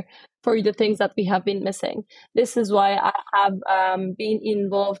further for the things that we have been missing. This is why I have been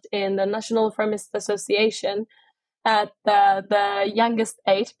involved in the National Pharmacist Association at the youngest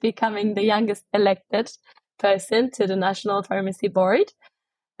age, becoming the youngest elected person to the National Pharmacy Board.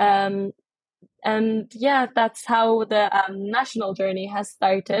 And yeah, that's how the national journey has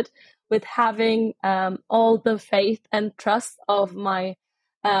started, with having all the faith and trust of my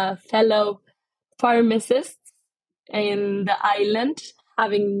fellow pharmacists in the island,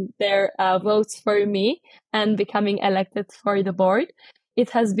 having their votes for me and becoming elected for the board. It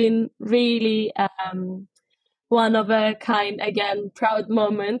has been really one of a kind, again, proud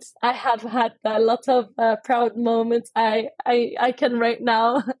moments. I have had a lot of proud moments. I can right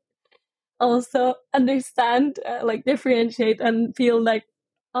now also understand, differentiate and feel like,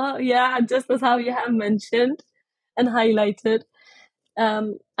 oh yeah, just as how you have mentioned and highlighted.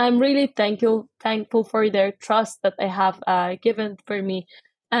 I'm really thankful for their trust that they have given for me,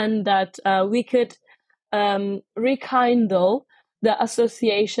 and that we could rekindle the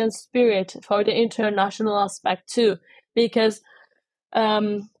association spirit for the international aspect too, because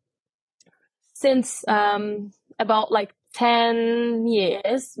since about 10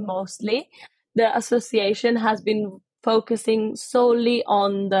 years mostly, the association has been focusing solely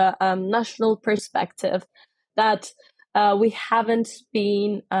on the national perspective, that we haven't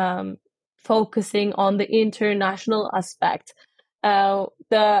been focusing on the international aspect.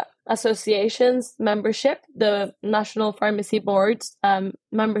 The association's membership, the National Pharmacy Board's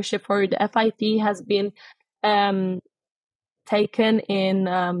membership for the FIT has been taken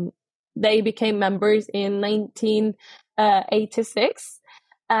in, they became members in 1986.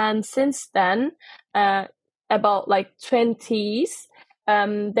 And since then, about 20s,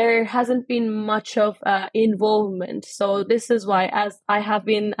 there hasn't been much of involvement. So this is why, as I have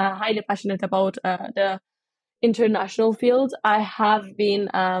been highly passionate about the international field, I have been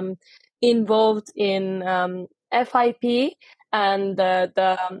involved in FIP and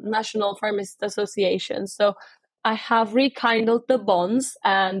the National Pharmacist Association. So I have rekindled the bonds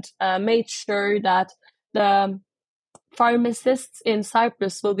and made sure that the pharmacists in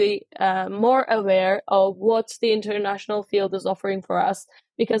Cyprus will be more aware of what the international field is offering for us,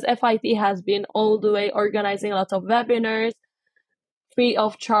 because FIP has been all the way organizing a lot of webinars, free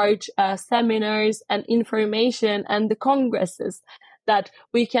of charge seminars and information, and the congresses, that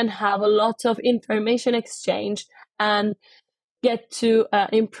we can have a lot of information exchange and get to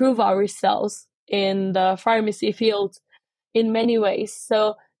improve ourselves in the pharmacy field in many ways.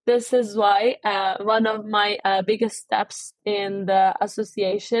 So this is why one of my biggest steps in the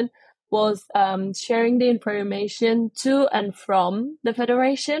association was sharing the information to and from the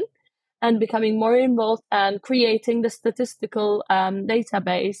federation and becoming more involved and creating the statistical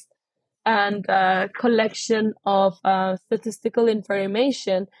database and collection of statistical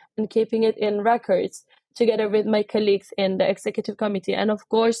information and keeping it in records together with my colleagues in the executive committee. And of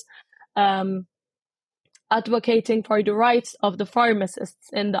course, advocating for the rights of the pharmacists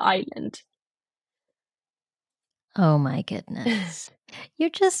in the island. Oh my goodness. You're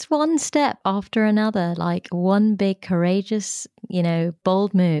just one step after another, like one big, courageous,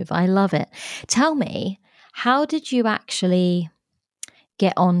 bold move. I love it. Tell me, how did you actually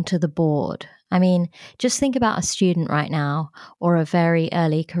get onto the board? I mean, just think about a student right now or a very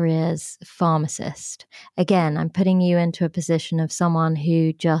early careers pharmacist. Again, I'm putting you into a position of someone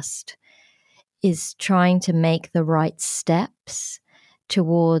who just is trying to make the right steps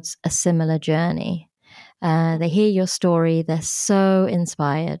towards a similar journey. They hear your story, they're so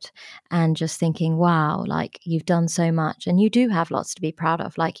inspired and just thinking, wow, like you've done so much, and you do have lots to be proud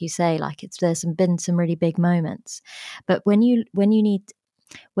of. Like you say, like there's been some really big moments, but when you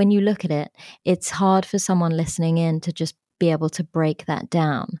look at it, it's hard for someone listening in to just be able to break that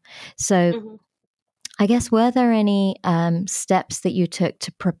down. So I guess, were there any steps that you took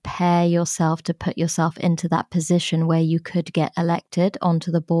to prepare yourself to put yourself into that position where you could get elected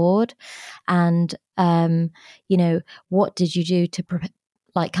onto the board? And, what did you do to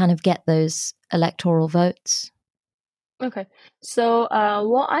kind of get those electoral votes? Okay. So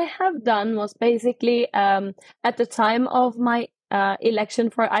what I have done was basically at the time of my election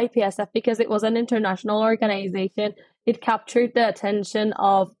for IPSF, because it was an international organization, it captured the attention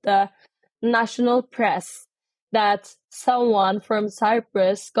of the national press that someone from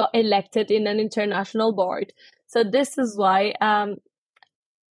Cyprus got elected in an international board. So this is why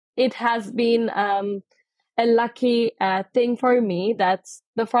it has been a lucky thing for me that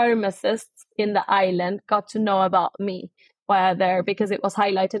the pharmacists in the island got to know about me while there, because it was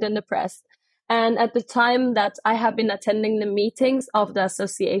highlighted in the press. And at the time that I have been attending the meetings of the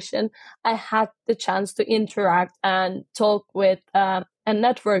association, I had the chance to interact and talk with and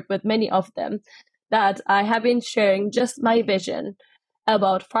network with many of them, that I have been sharing just my vision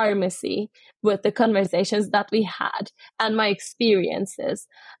about pharmacy with the conversations that we had and my experiences.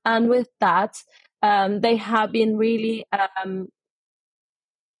 And with that, they have been really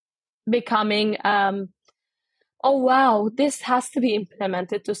becoming oh wow, this has to be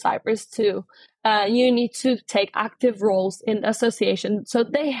implemented to Cyprus too. You need to take active roles in the association. So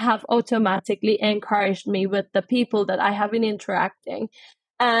they have automatically encouraged me with the people that I have been interacting.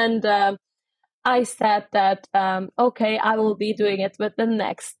 And I said that, okay, I will be doing it with the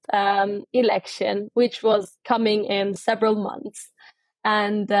next election, which was coming in several months.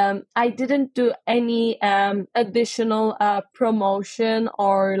 And I didn't do any additional promotion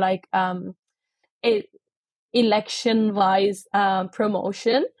or like election-wise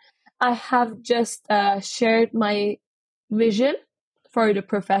promotion. I have just shared my vision for the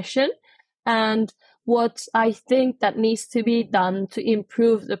profession and what I think that needs to be done to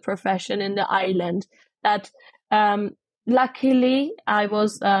improve the profession in the island. That luckily, I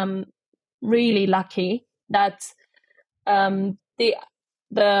was really lucky that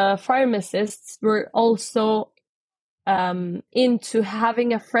the pharmacists were also into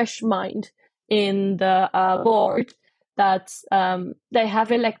having a fresh mind in the board, that they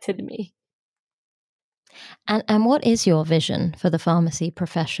have elected me. And what is your vision for the pharmacy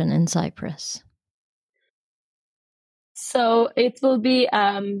profession in Cyprus? So it will be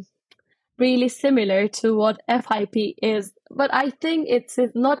really similar to what FIP is. But I think it's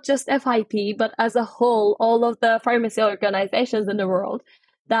not just FIP, but as a whole, all of the pharmacy organizations in the world,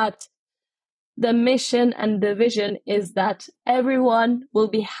 that the mission and the vision is that everyone will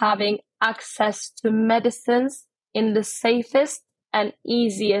be having access to medicines in the safest and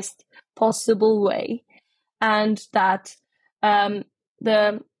easiest possible way. And that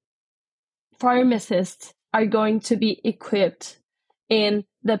the pharmacist are going to be equipped in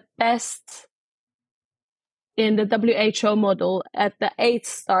the best, in the WHO model, at the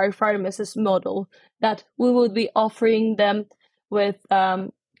 8-star pharmacist model, that we would be offering them with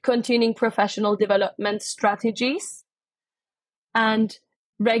continuing professional development strategies and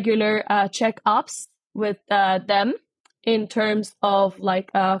regular checkups with them in terms of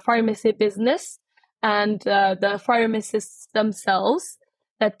like pharmacy business, and the pharmacists themselves,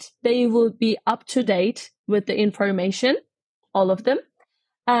 that they will be up to date with the information, all of them,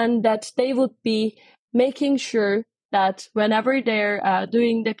 and that they would be making sure that whenever they're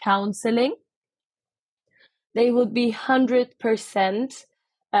doing the counseling, they would be 100%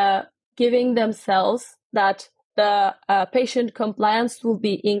 giving themselves that the patient compliance will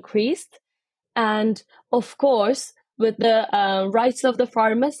be increased. And of course, with the rights of the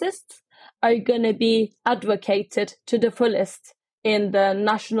pharmacists are going to be advocated to the fullest in the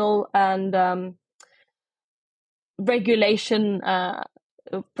national and regulation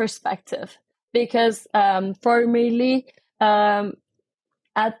perspective. Because formerly, at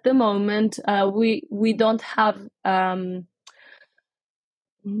the moment, we don't have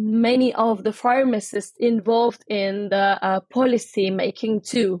many of the pharmacists involved in the policy making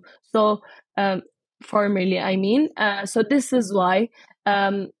too. So formerly, I mean. So this is why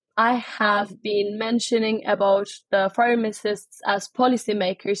I have been mentioning about the pharmacists as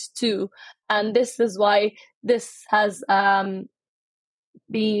policymakers too. And this is why this has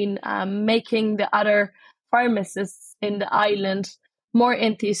been making the other pharmacists in the island more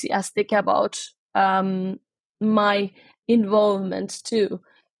enthusiastic about my involvement too,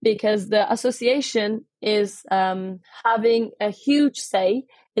 because the association is having a huge say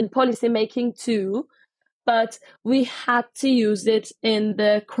in policy making too, but we had to use it in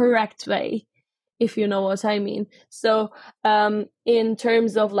the correct way, if you know what I mean. So in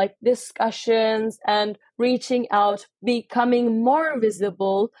terms of like discussions and reaching out, becoming more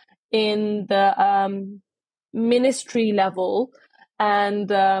visible in the ministry level and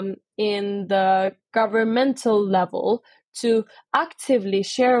in the governmental level, to actively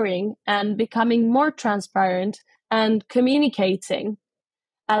sharing and becoming more transparent and communicating,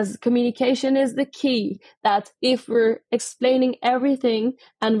 as communication is the key. That if we're explaining everything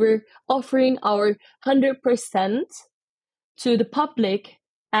and we're offering our 100% to the public,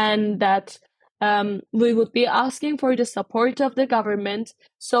 and that we would be asking for the support of the government,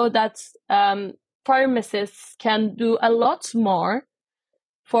 so that pharmacists can do a lot more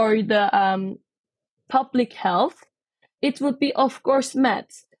for the public health, it would be, of course,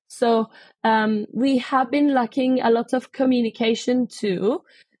 met. So we have been lacking a lot of communication too.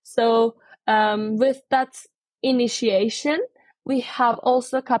 So with that initiation, we have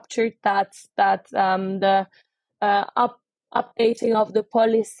also captured that the updating of the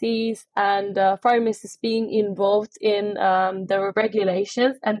policies and pharmacists being involved in the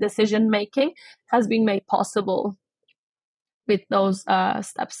regulations and decision making has been made possible with those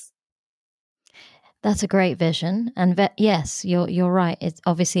steps. That's a great vision. And yes, you're right. It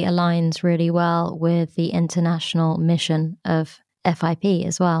obviously aligns really well with the international mission of FIP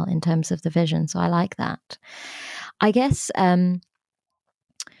as well in terms of the vision. So I like that. I guess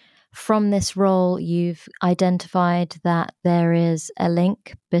from this role, you've identified that there is a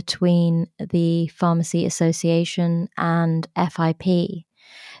link between the Pharmacy Association and FIP.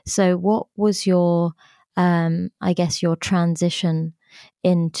 So what was your, I guess, your transition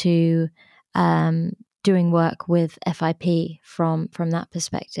into doing work with FIP from that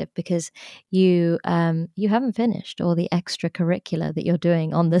perspective? Because you haven't finished all the extracurricular that you're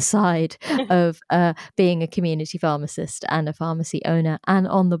doing on the side of being a community pharmacist and a pharmacy owner and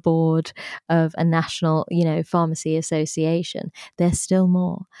on the board of a national, pharmacy association. There's still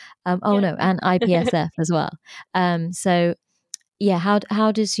more. And IPSF as well. So yeah,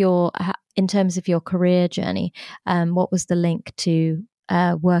 how does in terms of your career journey, what was the link to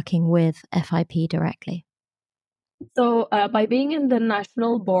working with FIP directly? So by being in the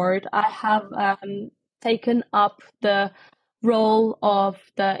national board, I have taken up the role of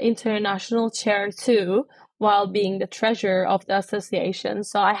the international chair too, while being the treasurer of the association.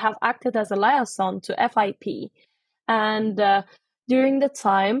 So I have acted as a liaison to FIP. And during the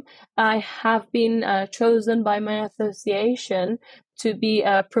time, I have been chosen by my association to be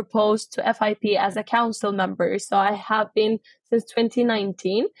proposed to FIP as a council member. So I have been since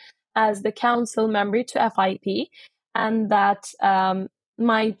 2019 as the council member to FIP, and that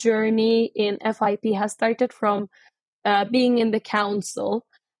my journey in FIP has started from being in the council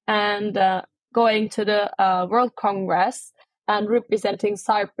and going to the World Congress and representing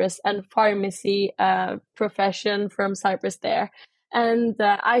Cyprus and pharmacy profession from Cyprus there. And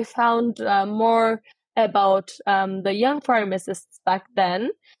I found more about the young pharmacists back then.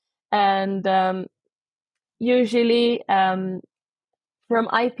 And usually from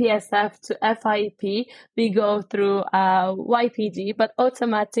IPSF to FIP, we go through YPG, but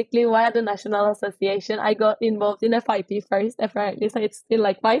automatically via the National Association, I got involved in FIP first, apparently. So it's still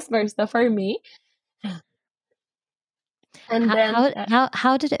like vice versa for me. And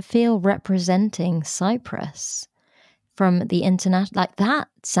how did it feel representing Cyprus from the international? Like, that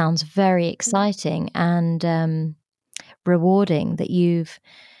sounds very exciting and rewarding, that you've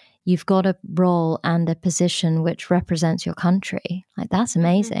got a role and a position which represents your country. Like, that's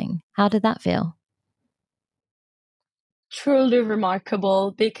amazing. How did that feel? Truly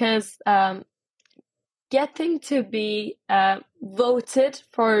remarkable, because getting to be voted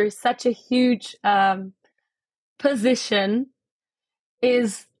for such a huge position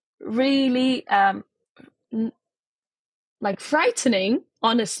is really like frightening,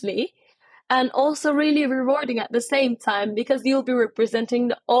 honestly, and also really rewarding at the same time, because you'll be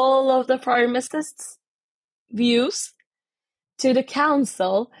representing all of the pharmacists' views to the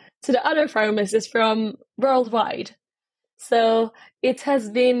council, to the other pharmacists from worldwide. So it has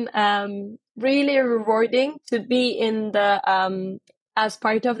been really rewarding to be in the as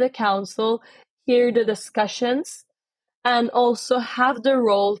part of the council, hear the discussions, and also have the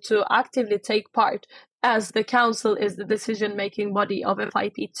role to actively take part, as the council is the decision-making body of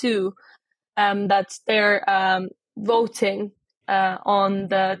FIP2, that they're voting on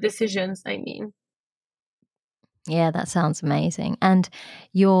the decisions, I mean. Yeah, that sounds amazing. And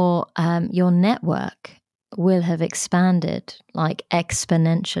your network will have expanded like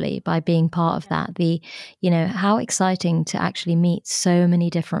exponentially by being part of that. How exciting to actually meet so many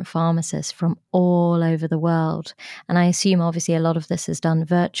different pharmacists from all over the world. And I assume obviously a lot of this is done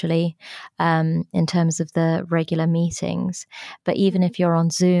virtually in terms of the regular meetings. But even if you're on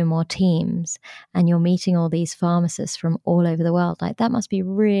Zoom or Teams and you're meeting all these pharmacists from all over the world, like, that must be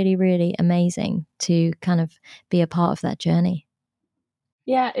really, really amazing to kind of be a part of that journey.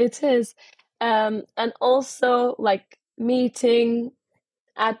 Yeah, it is. And also like meeting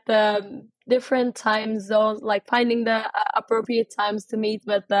at the different time zones, like finding the appropriate times to meet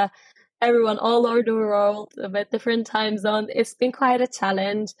with everyone all over the world with different time zones. It's been quite a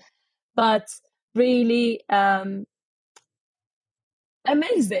challenge, but really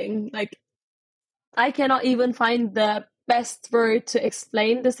amazing. Like, I cannot even find the best word to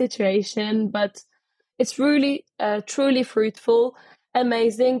explain the situation, but it's really truly fruitful,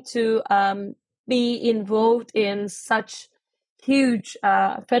 amazing to be involved in such huge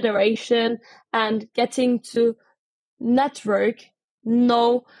federation, and getting to network,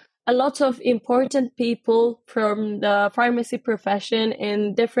 know a lot of important people from the pharmacy profession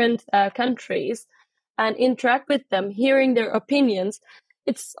in different countries, and interact with them, hearing their opinions.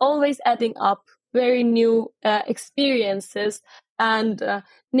 It's always adding up very new experiences and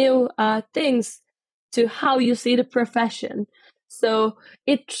new things to how you see the profession. So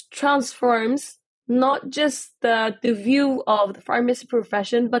it transforms not just the view of the pharmacy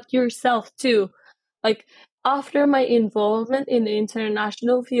profession, but yourself too. Like, after my involvement in the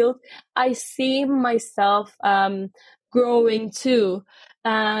international field, I see myself growing too,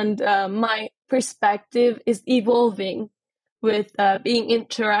 and my perspective is evolving with being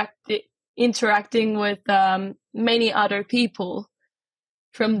interacting with many other people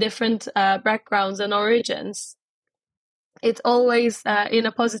from different backgrounds and origins. It always, in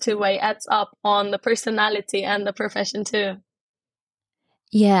a positive way, adds up on the personality and the profession too.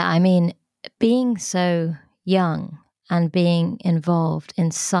 Yeah, I mean, being so young and being involved in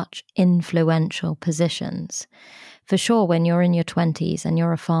such influential positions, for sure, when you're in your 20s and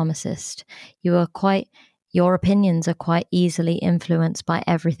you're a pharmacist, your opinions are quite easily influenced by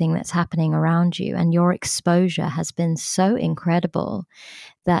everything that's happening around you. And your exposure has been so incredible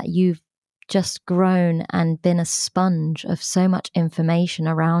that you've just grown and been a sponge of so much information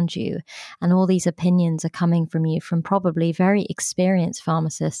around you. And all these opinions are coming from you from probably very experienced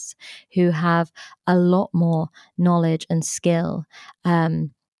pharmacists who have a lot more knowledge and skill.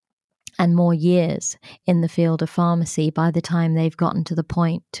 And more years in the field of pharmacy by the time they've gotten to the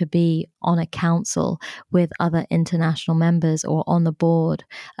point to be on a council with other international members or on the board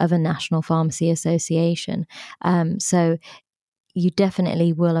of a national pharmacy association. So you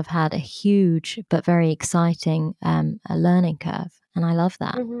definitely will have had a huge but very exciting a learning curve. And I love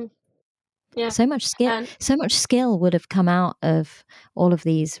that. Mm-hmm. Yeah. So much skill would have come out of all of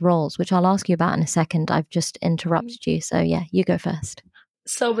these roles, which I'll ask you about in a second. I've just interrupted you. So yeah, you go first.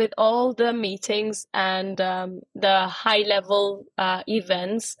 So with all the meetings and the high level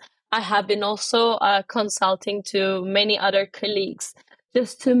events, I have been also consulting to many other colleagues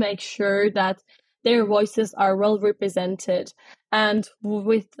just to make sure that their voices are well represented. And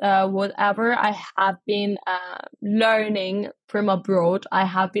with whatever I have been learning from abroad, I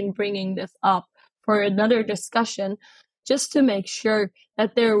have been bringing this up for another discussion, just to make sure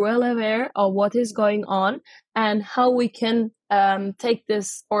that they're well aware of what is going on and how we can take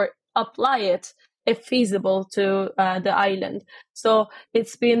this or apply it if feasible to the island. So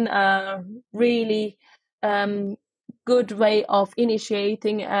it's been a really good way of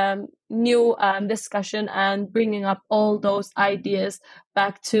initiating new discussion and bringing up all those ideas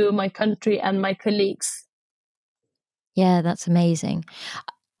back to my country and my colleagues. Yeah, that's amazing.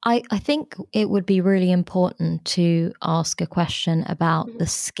 I think it would be really important to ask a question about the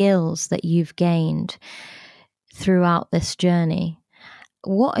skills that you've gained throughout this journey.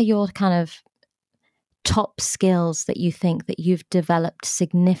 What are your kind of top skills that you think that you've developed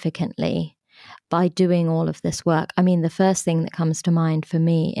significantly by doing all of this work? I mean, the first thing that comes to mind for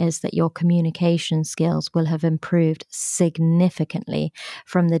me is that your communication skills will have improved significantly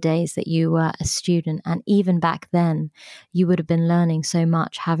from the days that you were a student. And even back then, you would have been learning so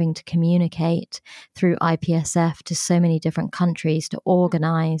much, having to communicate through IPSF to so many different countries, to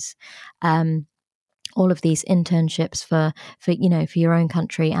organize all of these internships for your own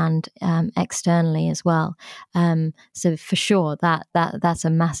country and externally as well. So for sure that's a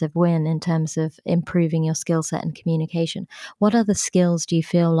massive win in terms of improving your skill set and communication. What other skills do you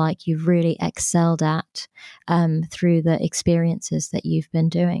feel like you've really excelled at through the experiences that you've been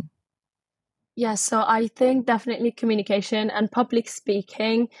doing? Yeah, so I think definitely communication and public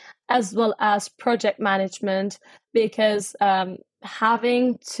speaking, as well as project management, because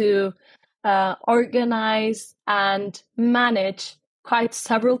having to organize and manage quite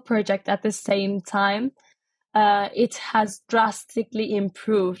several projects at the same time, it has drastically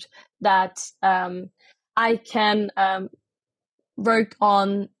improved that I can work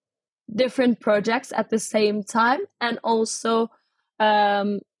on different projects at the same time, and also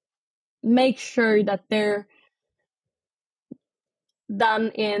make sure that they're done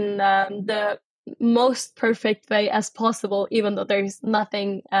in the most perfect way as possible, even though there's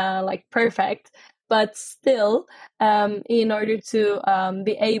nothing like perfect. But still, in order to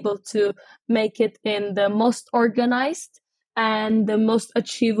be able to make it in the most organized and the most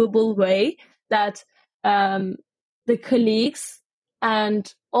achievable way, that the colleagues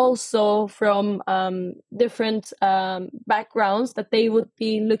and also from different backgrounds, that they would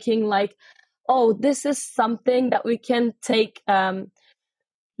be looking like, oh, this is something that we can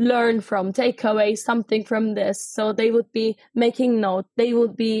learn from, take away something from this. So they would be making note. They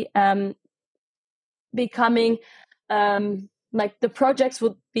would be becoming like the projects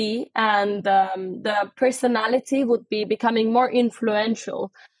would be, and the personality would be becoming more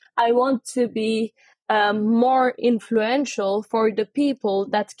influential. I want to be more influential for the people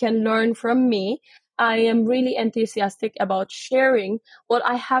that can learn from me. I am really enthusiastic about sharing what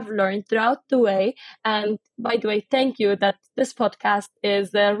I have learned throughout the way. And by the way, thank you that this podcast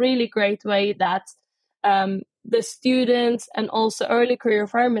is a really great way that the students and also early career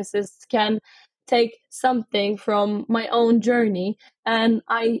pharmacists can take something from my own journey. And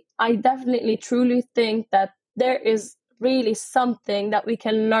I definitely truly think that there is really something that we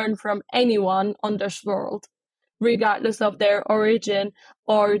can learn from anyone on this world, regardless of their origin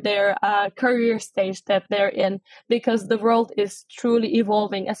or their career stage that they're in, because the world is truly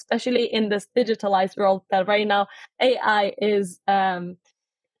evolving, especially in this digitalized world that right now AI is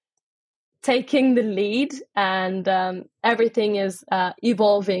taking the lead, and everything is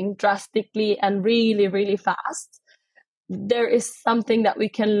evolving drastically and really, really fast. There is something that we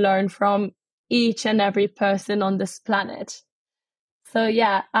can learn from each and every person on this planet. So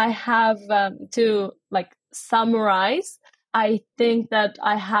yeah, I have to like summarize. I think that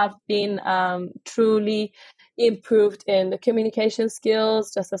I have been truly improved in the communication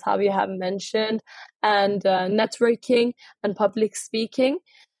skills, just as how you have mentioned, and networking and public speaking,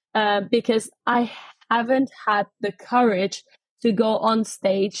 because I haven't had the courage to go on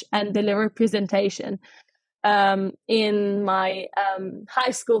stage and deliver presentation. In my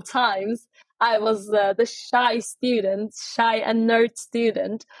high school times, I was the shy and nerd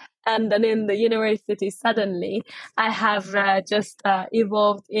student. And then in the university, suddenly I have just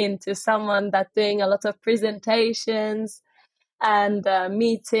evolved into someone that's doing a lot of presentations and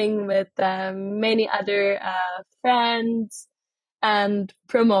meeting with many other friends and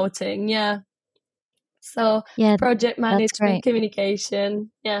promoting. Yeah. So Yeah, project that's management, great.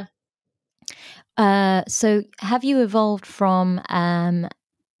 communication. Yeah. So have you evolved from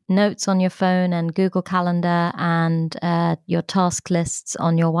notes on your phone and Google Calendar and your task lists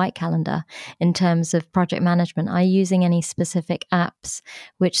on your white calendar in terms of project management? Are you using any specific apps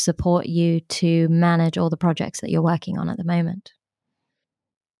which support you to manage all the projects that you're working on at the moment?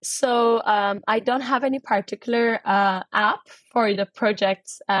 So I don't have any particular app for the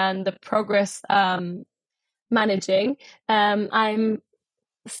projects and the progress managing. I'm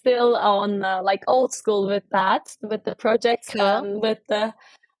still on like old school with that, with the projects, Cool. with the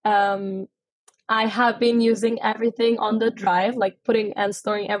I have been using everything on the drive, like putting and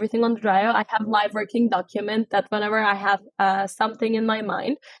storing everything on the drive. I have live working document that whenever I have something in my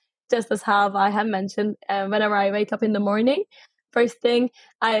mind, just as how I have mentioned, whenever I wake up in the morning, first thing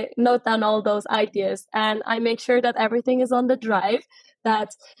I note down all those ideas and I make sure that everything is on the drive. That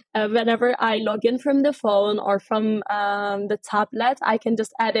whenever I log in from the phone or from the tablet, I can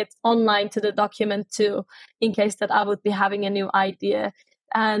just add it online to the document too, in case that I would be having a new idea.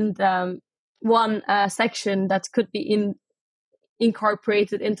 And one section that could be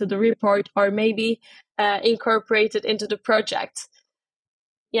incorporated into the report or maybe incorporated into the project.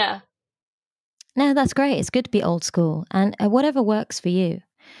 Yeah. No, that's great. It's good to be old school and whatever works for you.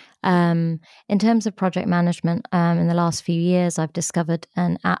 In terms of project management, in the last few years, I've discovered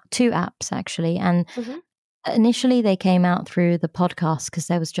two apps actually, and initially they came out through the podcast because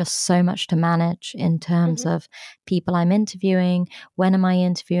there was just so much to manage in terms of people I'm interviewing, when am I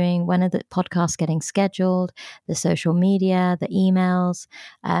interviewing, when are the podcasts getting scheduled, the social media, the emails,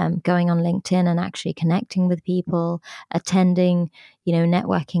 going on LinkedIn and actually connecting with people, attending,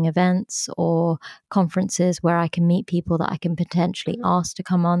 networking events or conferences where I can meet people that I can potentially ask to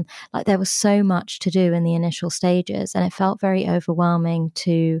come on. Like there was so much to do in the initial stages and it felt very overwhelming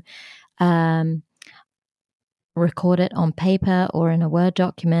to record it on paper or in a Word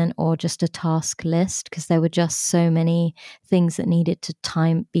document or just a task list because there were just so many things that needed to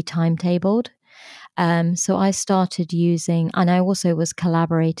be timetabled. So I started using, and I also was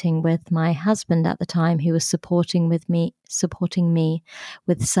collaborating with my husband at the time, who was supporting me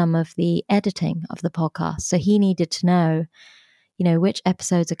with some of the editing of the podcast. So he needed to know, which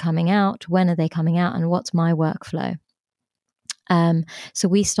episodes are coming out, when are they coming out, and what's my workflow. So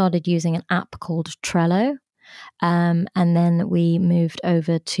we started using an app called Trello. And then we moved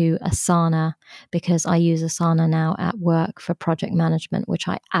over to Asana because I use Asana now at work for project management, which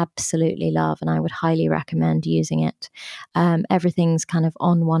I absolutely love. And I would highly recommend using it. Everything's kind of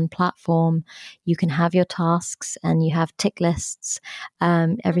on one platform. You can have your tasks and you have tick lists.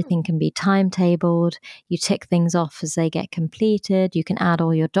 Everything can be timetabled. You tick things off as they get completed. You can add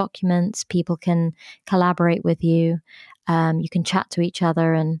all your documents. People can collaborate with you. You can chat to each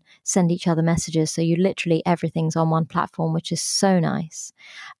other and send each other messages. So you literally everything's on one platform, which is so nice.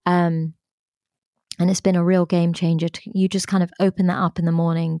 And it's been a real game changer. You just kind of open that up in the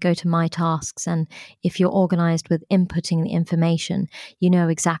morning, go to My Tasks. And if you're organized with inputting the information, you know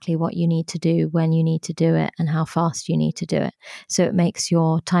exactly what you need to do, when you need to do it, and how fast you need to do it. So it makes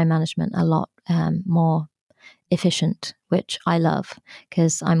your time management a lot more efficient, which I love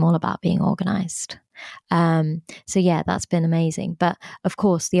because I'm all about being organized. So yeah, that's been amazing. But of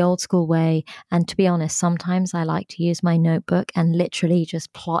course, the old school way, and to be honest, sometimes I like to use my notebook and literally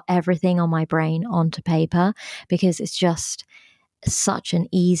just plot everything on my brain onto paper because it's just such an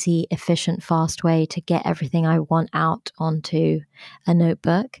easy, efficient, fast way to get everything I want out onto a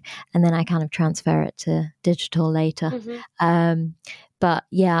notebook. And then I kind of transfer it to digital later. But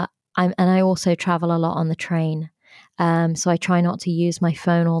yeah, I also travel a lot on the train. So I try not to use my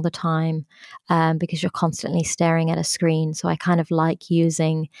phone all the time because you're constantly staring at a screen. So I kind of like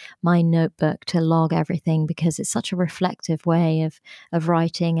using my notebook to log everything because it's such a reflective way of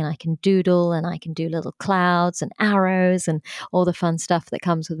writing, and I can doodle and I can do little clouds and arrows and all the fun stuff that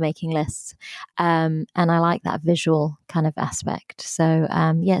comes with making lists. And I like that visual kind of aspect. So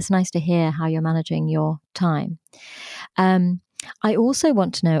yeah, it's nice to hear how you're managing your time. I also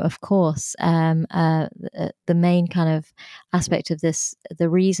want to know, of course, the main kind of aspect of this, the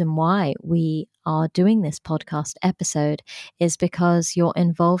reason why we are doing this podcast episode is because your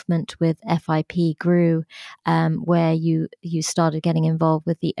involvement with FIP grew, where you started getting involved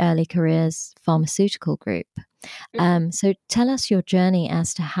with the Early Careers Pharmaceutical Group. So tell us your journey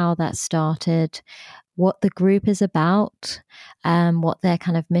as to how that started, what the group is about, what their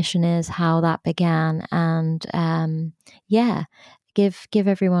kind of mission is, how that began, and yeah, give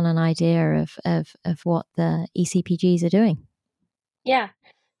everyone an idea of what the ECPGs are doing. Yeah.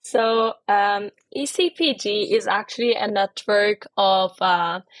 So ECPG is actually a network of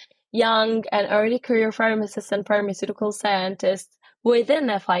young and early career pharmacists and pharmaceutical scientists within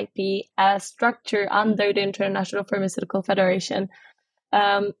FIP as structure under the International Pharmaceutical Federation.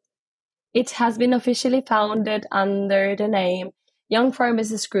 it has been officially founded under the name Young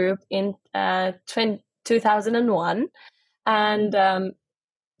Pharmacists Group in 2001. And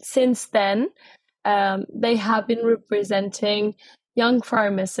since then, they have been representing young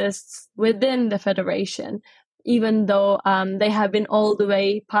pharmacists within the federation, even though they have been all the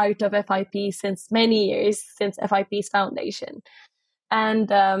way part of FIP since many years, since FIP's foundation. And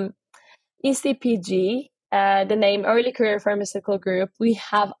ECPG, the name Early Career Pharmaceutical Group, we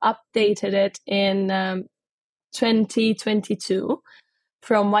have updated it in 2022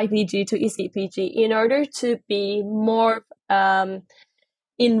 from YPG to ECPG in order to be more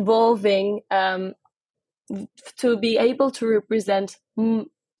involving, to be able to represent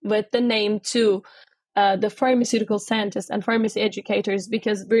with the name too the pharmaceutical scientists and pharmacy educators,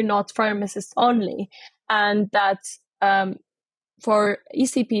 because we're not pharmacists only, and that for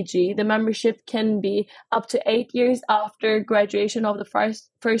ECPG, the membership can be up to 8 years after graduation of the first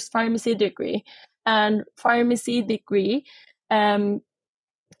pharmacy degree. And pharmacy degree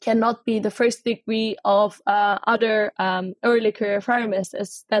cannot be the first degree of other early career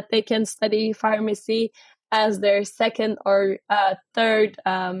pharmacists, that they can study pharmacy as their second or third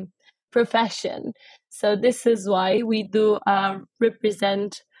profession. So this is why we do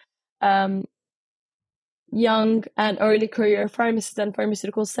represent young and early career pharmacists and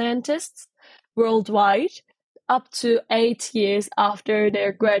pharmaceutical scientists worldwide up to 8 years after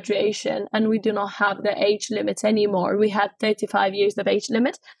their graduation. And we do not have the age limit anymore. We had 35 years of age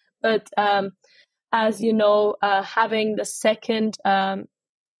limit, but as you know, having the second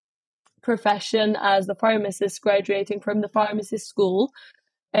profession as the pharmacist graduating from the pharmacy school,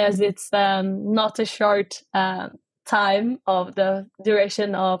 as it's not a short time of the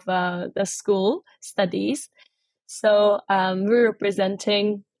duration of the school studies. So we're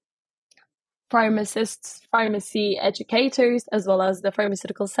representing pharmacists, pharmacy educators, as well as the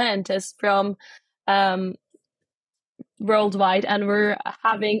pharmaceutical scientists from worldwide, and we're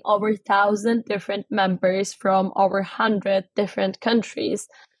having over 1,000 different members from over 100 different countries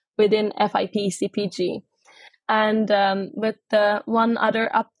within FIP CPG. And with the one other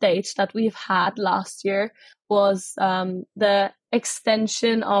update that we've had last year was the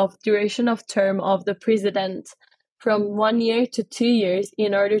extension of duration of term of the president from 1 year to 2 years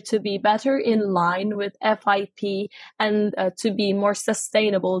in order to be better in line with FIP and to be more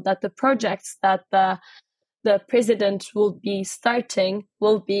sustainable, that the projects that the president will be starting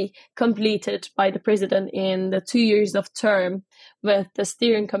will be completed by the president in the 2 years of term with the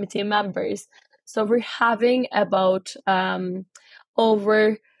steering committee members. So we're having about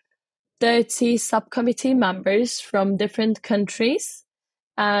over 30 subcommittee members from different countries,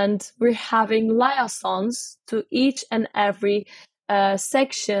 and we're having liaisons to each and every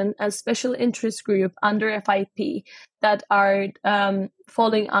section and special interest group under FIP that are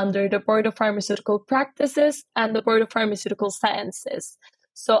falling under the Board of Pharmaceutical Practices and the Board of Pharmaceutical Sciences.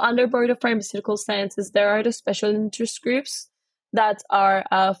 So under Board of Pharmaceutical Sciences, there are the special interest groups that are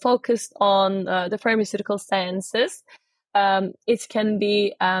focused on the pharmaceutical sciences. It can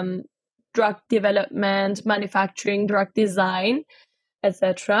be drug development, manufacturing, drug design,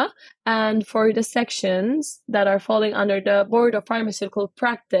 etc. And for the sections that are falling under the Board of Pharmaceutical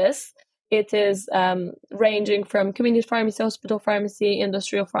Practice, it is ranging from community pharmacy, hospital pharmacy,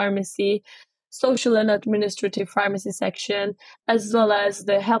 industrial pharmacy, social and administrative pharmacy section, as well as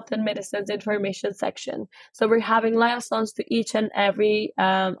the health and medicines information section. So we're having liaisons to each and every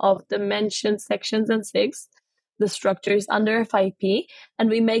of the mentioned sections and SIGs, the structures under FIP, and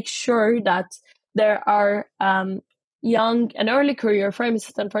we make sure that there are young and early career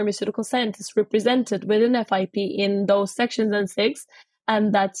pharmacists and pharmaceutical scientists represented within FIP in those sections and SIGs,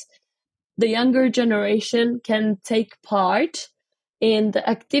 and that the younger generation can take part in the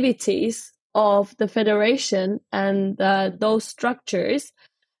activities of the federation and those structures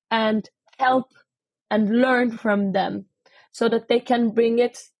and help and learn from them so that they can bring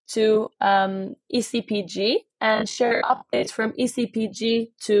it to ECPG and share updates from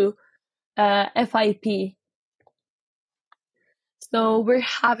ECPG to FIP. So we're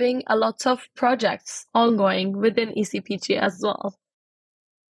having a lot of projects ongoing within ECPG as well.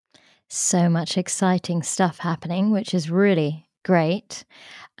 So much exciting stuff happening, which is really great.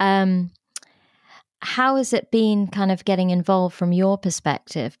 How has it been kind of getting involved from your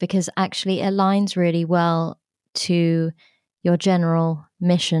perspective? Because actually it aligns really well to your general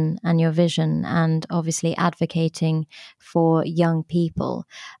mission and your vision, and obviously advocating for young people.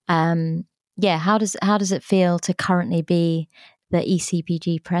 How does it feel to currently be the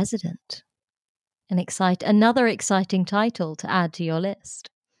ECPG president? Another exciting title to add to your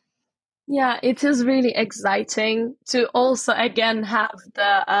list. Yeah, it is really exciting to also again have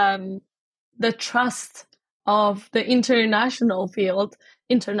the the trust of the international field,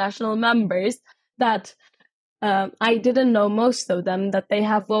 international members, that I didn't know most of them, that they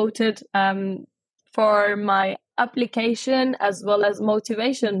have voted for my application as well as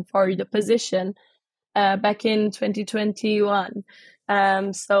motivation for the position back in 2021.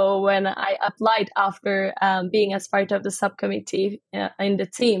 So when I applied after being as part of the subcommittee in the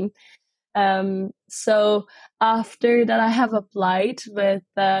team, so after that I have applied with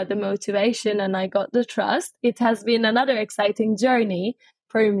the motivation and I got the trust, it has been another exciting journey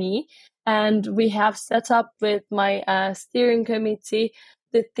for me. And we have set up with my steering committee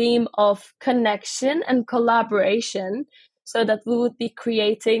the theme of connection and collaboration, so that we would be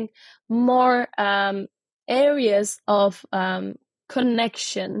creating more areas of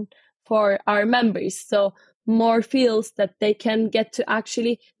connection for our members. So more fields that they can get to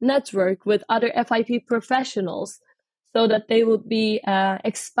actually network with other FIP professionals, so that they would be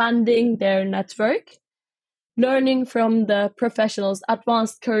expanding their network, learning from the professionals,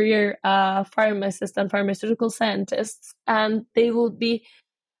 advanced career pharmacists and pharmaceutical scientists, and they will be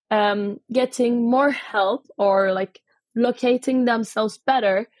getting more help, or like locating themselves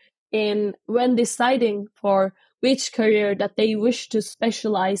better in when deciding for which career that they wish to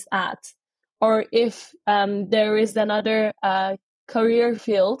specialize at, or if there is another career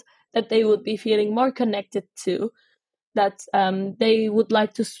field that they would be feeling more connected to, that they would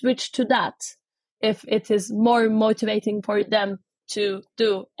like to switch to that if it is more motivating for them to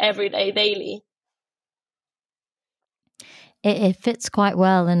do every day, daily. It fits quite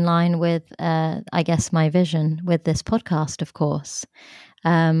well in line with, I guess, my vision with this podcast, of course.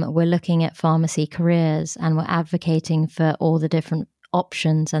 We're looking at pharmacy careers and we're advocating for all the different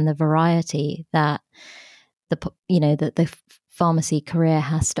options and the variety that the pharmacy career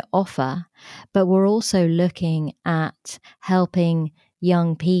has to offer. But we're also looking at helping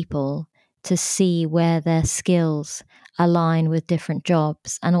young people to see where their skills align with different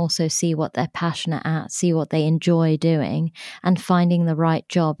jobs, and also see what they're passionate at, see what they enjoy doing, and finding the right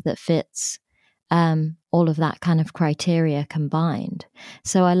job that fits all of that kind of criteria combined.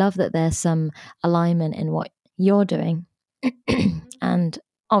 So I love that there's some alignment in what you're doing and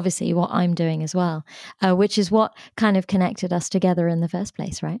obviously what I'm doing as well, which is what kind of connected us together in the first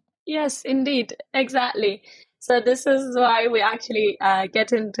place, right? Yes, indeed. Exactly. So this is why we actually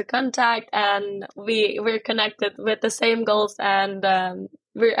get into contact, and we're connected with the same goals, and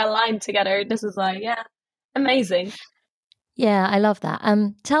we're aligned together. This is like, yeah, amazing. Yeah, I love that.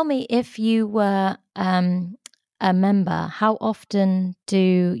 Tell me, if you were a member, how often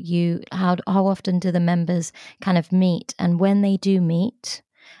do the members kind of meet? And when they do meet,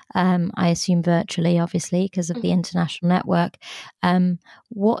 I assume virtually, obviously, because of the international network.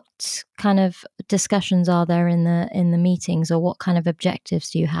 What kind of discussions are there in the meetings, or what kind of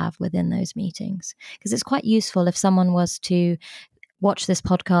objectives do you have within those meetings? Because it's quite useful if someone was to watch this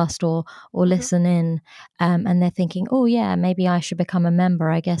podcast or listen in, and they're thinking, oh yeah, maybe I should become a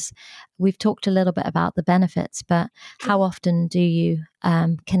member. I guess we've talked a little bit about the benefits, but how often do you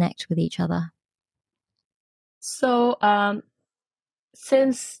connect with each other? So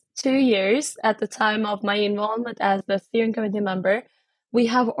since 2 years at the time of my involvement as the steering committee member, we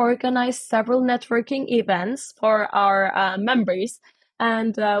have organized several networking events for our members,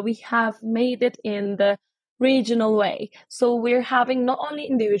 and we have made it in the regional way. So we're having not only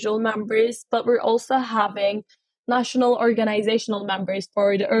individual members, but we're also having national organizational members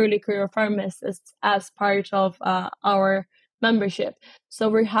for the early career pharmacists as part of our membership. So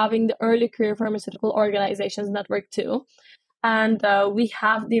we're having the early career pharmaceutical organizations network too. And we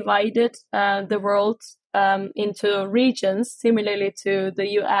have divided the world into regions, similarly to the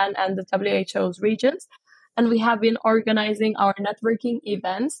UN and the WHO's regions. And we have been organizing our networking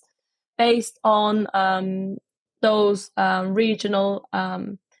events based on those regional,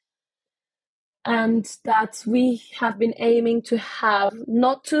 and that we have been aiming to have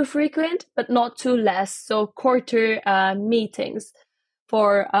not too frequent, but not too less. So quarter meetings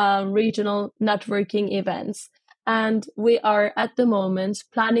for regional networking events. And we are at the moment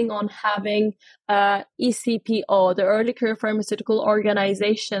planning on having ECPO, the Early Career Pharmaceutical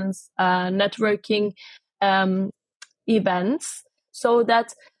Organizations networking events, so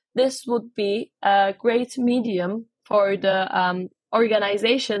that this would be a great medium for the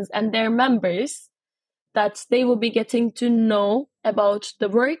organizations and their members, that they will be getting to know about the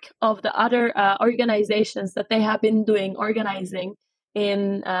work of the other organizations that they have been organizing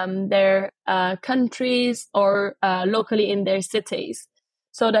in their countries or locally in their cities,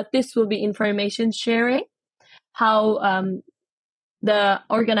 so that this will be information sharing, how the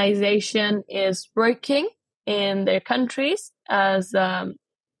organization is working in their countries, as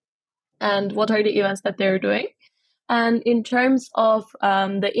and what are the events that they're doing. And in terms of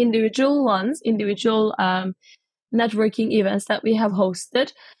the individual networking events that we have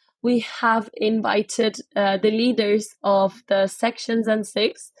hosted, we have invited the leaders of the sections and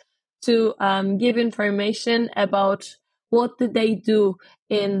SIGs to give information about what did they do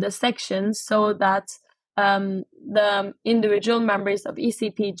in the sections, so that the individual members of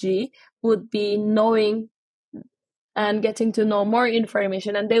ECPG would be knowing and getting to know more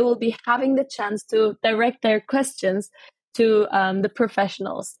information, and they will be having the chance to direct their questions to the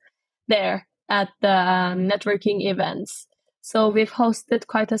professionals there at the networking events. So we've hosted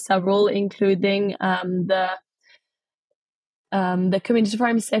quite a several, including the community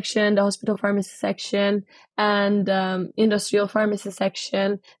pharmacy section, the hospital pharmacy section, and industrial pharmacy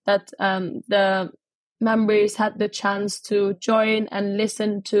section, that the members had the chance to join and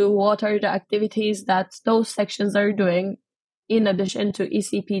listen to what are the activities that those sections are doing in addition to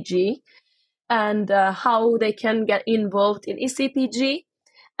ECPG, and how they can get involved in ECPG,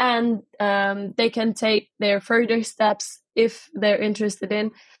 and they can take their further steps if they're interested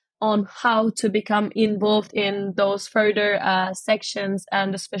in on how to become involved in those further sections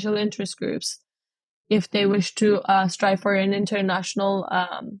and the special interest groups if they wish to strive for an international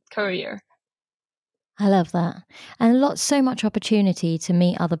career. I love that. And so much opportunity to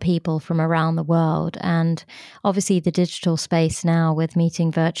meet other people from around the world. And obviously the digital space now with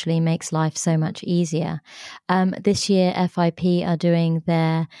meeting virtually makes life so much easier. This year, FIP are doing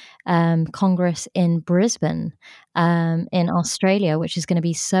their Congress in Brisbane in Australia, which is going to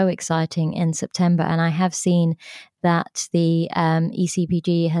be so exciting in September. And I have seen that the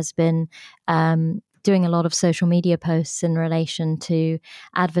ECPG has been doing a lot of social media posts in relation to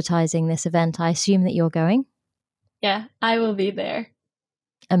advertising this event. I assume that you're going? Yeah, I will be there.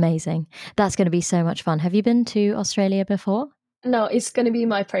 Amazing. That's going to be so much fun. Have you been to Australia before? No, it's going to be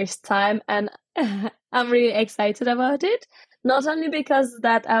my first time, and I'm really excited about it. Not only because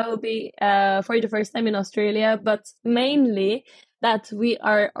that I will be for the first time in Australia, but mainly that we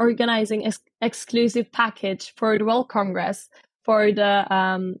are organizing an exclusive package for the World Congress for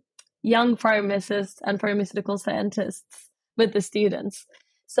the young pharmacists and pharmaceutical scientists with the students.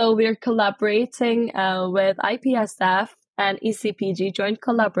 So we're collaborating with IPSF and ECPG joint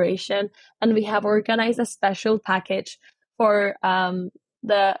collaboration, and we have organized a special package for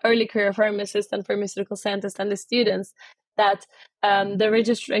the early career pharmacists and pharmaceutical scientists and the students, that the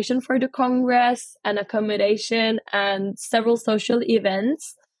registration for the Congress and accommodation and several social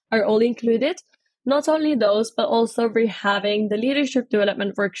events are all included. Not only those, but also we're having the leadership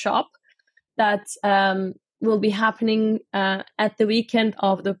development workshop that will be happening at the weekend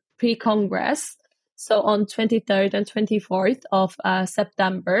of the pre-Congress. So on 23rd and 24th of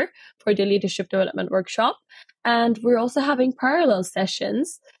September for the leadership development workshop. And we're also having parallel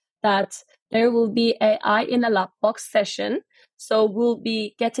sessions that there will be AI in a lab box session. So we'll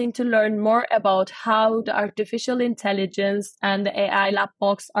be getting to learn more about how the artificial intelligence and the AI lab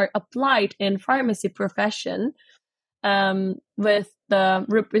box are applied in pharmacy profession with the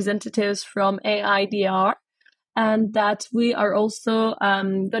representatives from AIDR. And that we are also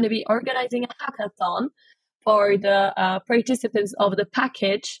going to be organizing a hackathon for the participants of the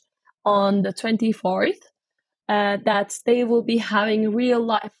package on the 24th, that they will be having real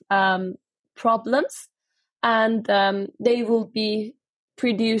life problems, and they will be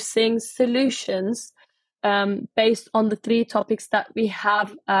producing solutions based on the 3 topics that we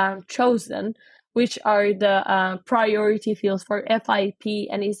have chosen, which are the priority fields for FIP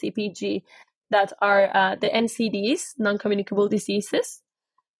and ECPG, that are the NCDs, non-communicable diseases,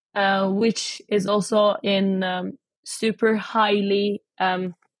 which is also in super highly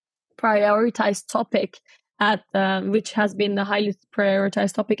prioritized topic at which has been the highly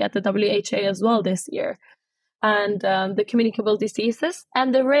prioritized topic at the WHO as well this year. And the communicable diseases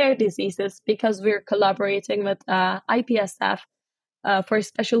and the rare diseases, because we're collaborating with IPSF for a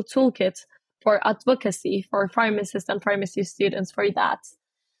special toolkit for advocacy for pharmacists and pharmacy students for that.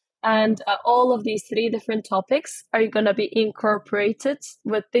 And all of these 3 different topics are going to be incorporated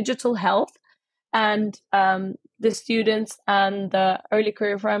with digital health, and the students and the early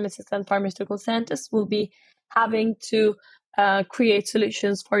career pharmacists and pharmaceutical scientists will be having to create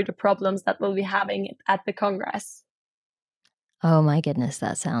solutions for the problems that we'll be having at the Congress. Oh my goodness,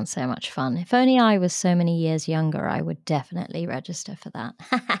 that sounds so much fun. If only I was so many years younger, I would definitely register for that.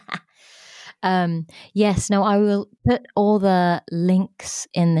 Yes, no, I will put all the links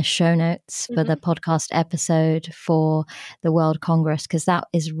in the show notes for the podcast episode for the World Congress, because that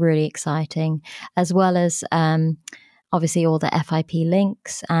is really exciting, as well as obviously all the FIP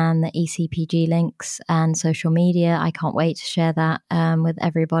links and the ECPG links and social media. I can't wait to share that with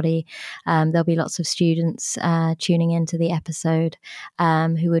everybody. There'll be lots of students tuning into the episode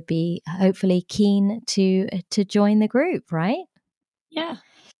who would be hopefully keen to join the group, right? Yeah.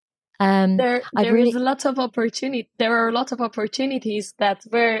 There is a lot of opportunity. There are a lot of opportunities that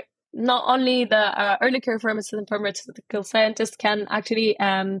where not only the early career pharmacists and pharmaceutical scientists can actually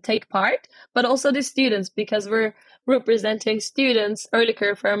take part, but also the students, because we're representing students, early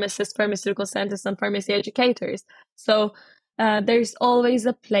career pharmacists, pharmaceutical scientists, and pharmacy educators. So there's always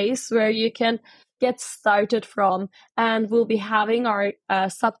a place where you can get started from, and we'll be having our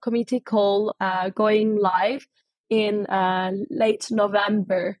subcommittee call going live in late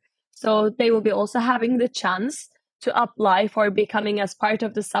November. So they will be also having the chance to apply for becoming as part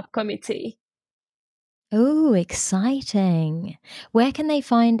of the subcommittee. Oh, exciting. Where can they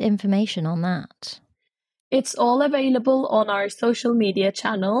find information on that? It's all available on our social media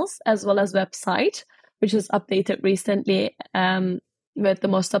channels as well as website, which was updated recently with the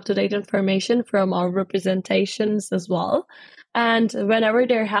most up-to-date information from our representations as well. And whenever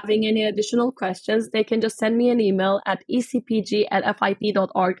they're having any additional questions, they can just send me an email at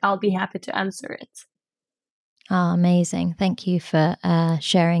ecpg@fip.org. I'll be happy to answer it. Oh, amazing. Thank you for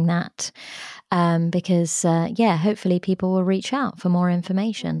sharing that. Because, hopefully people will reach out for more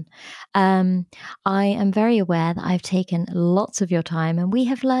information. I am very aware that I've taken lots of your time, and we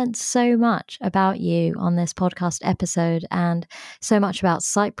have learned so much about you on this podcast episode, and so much about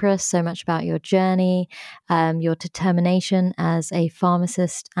Cyprus, so much about your journey, your determination as a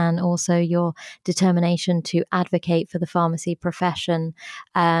pharmacist, and also your determination to advocate for the pharmacy profession.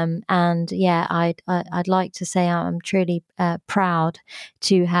 I'd like to say I'm truly proud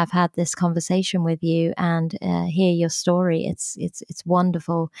to have had this conversation with you and hear your story. It's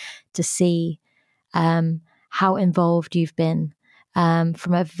wonderful to see how involved you've been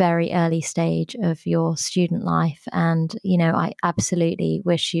from a very early stage of your student life. And, I absolutely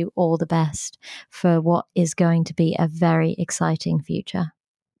wish you all the best for what is going to be a very exciting future.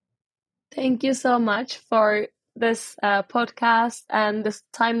 Thank you so much for this podcast and this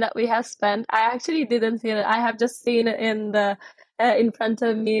time that we have spent. I actually didn't feel it. I have just seen it in front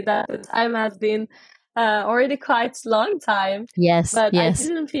of me that the time has been already quite a long time. Yes, but yes. I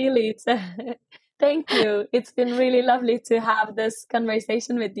didn't feel it. Thank you. It's been really lovely to have this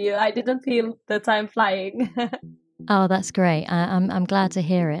conversation with you. I didn't feel the time flying. Oh, that's great. I'm glad to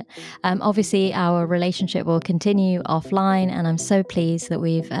hear it. Obviously, our relationship will continue offline, and I'm so pleased that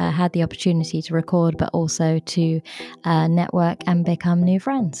we've had the opportunity to record, but also to network and become new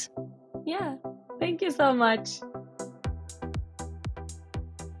friends. Yeah, thank you so much.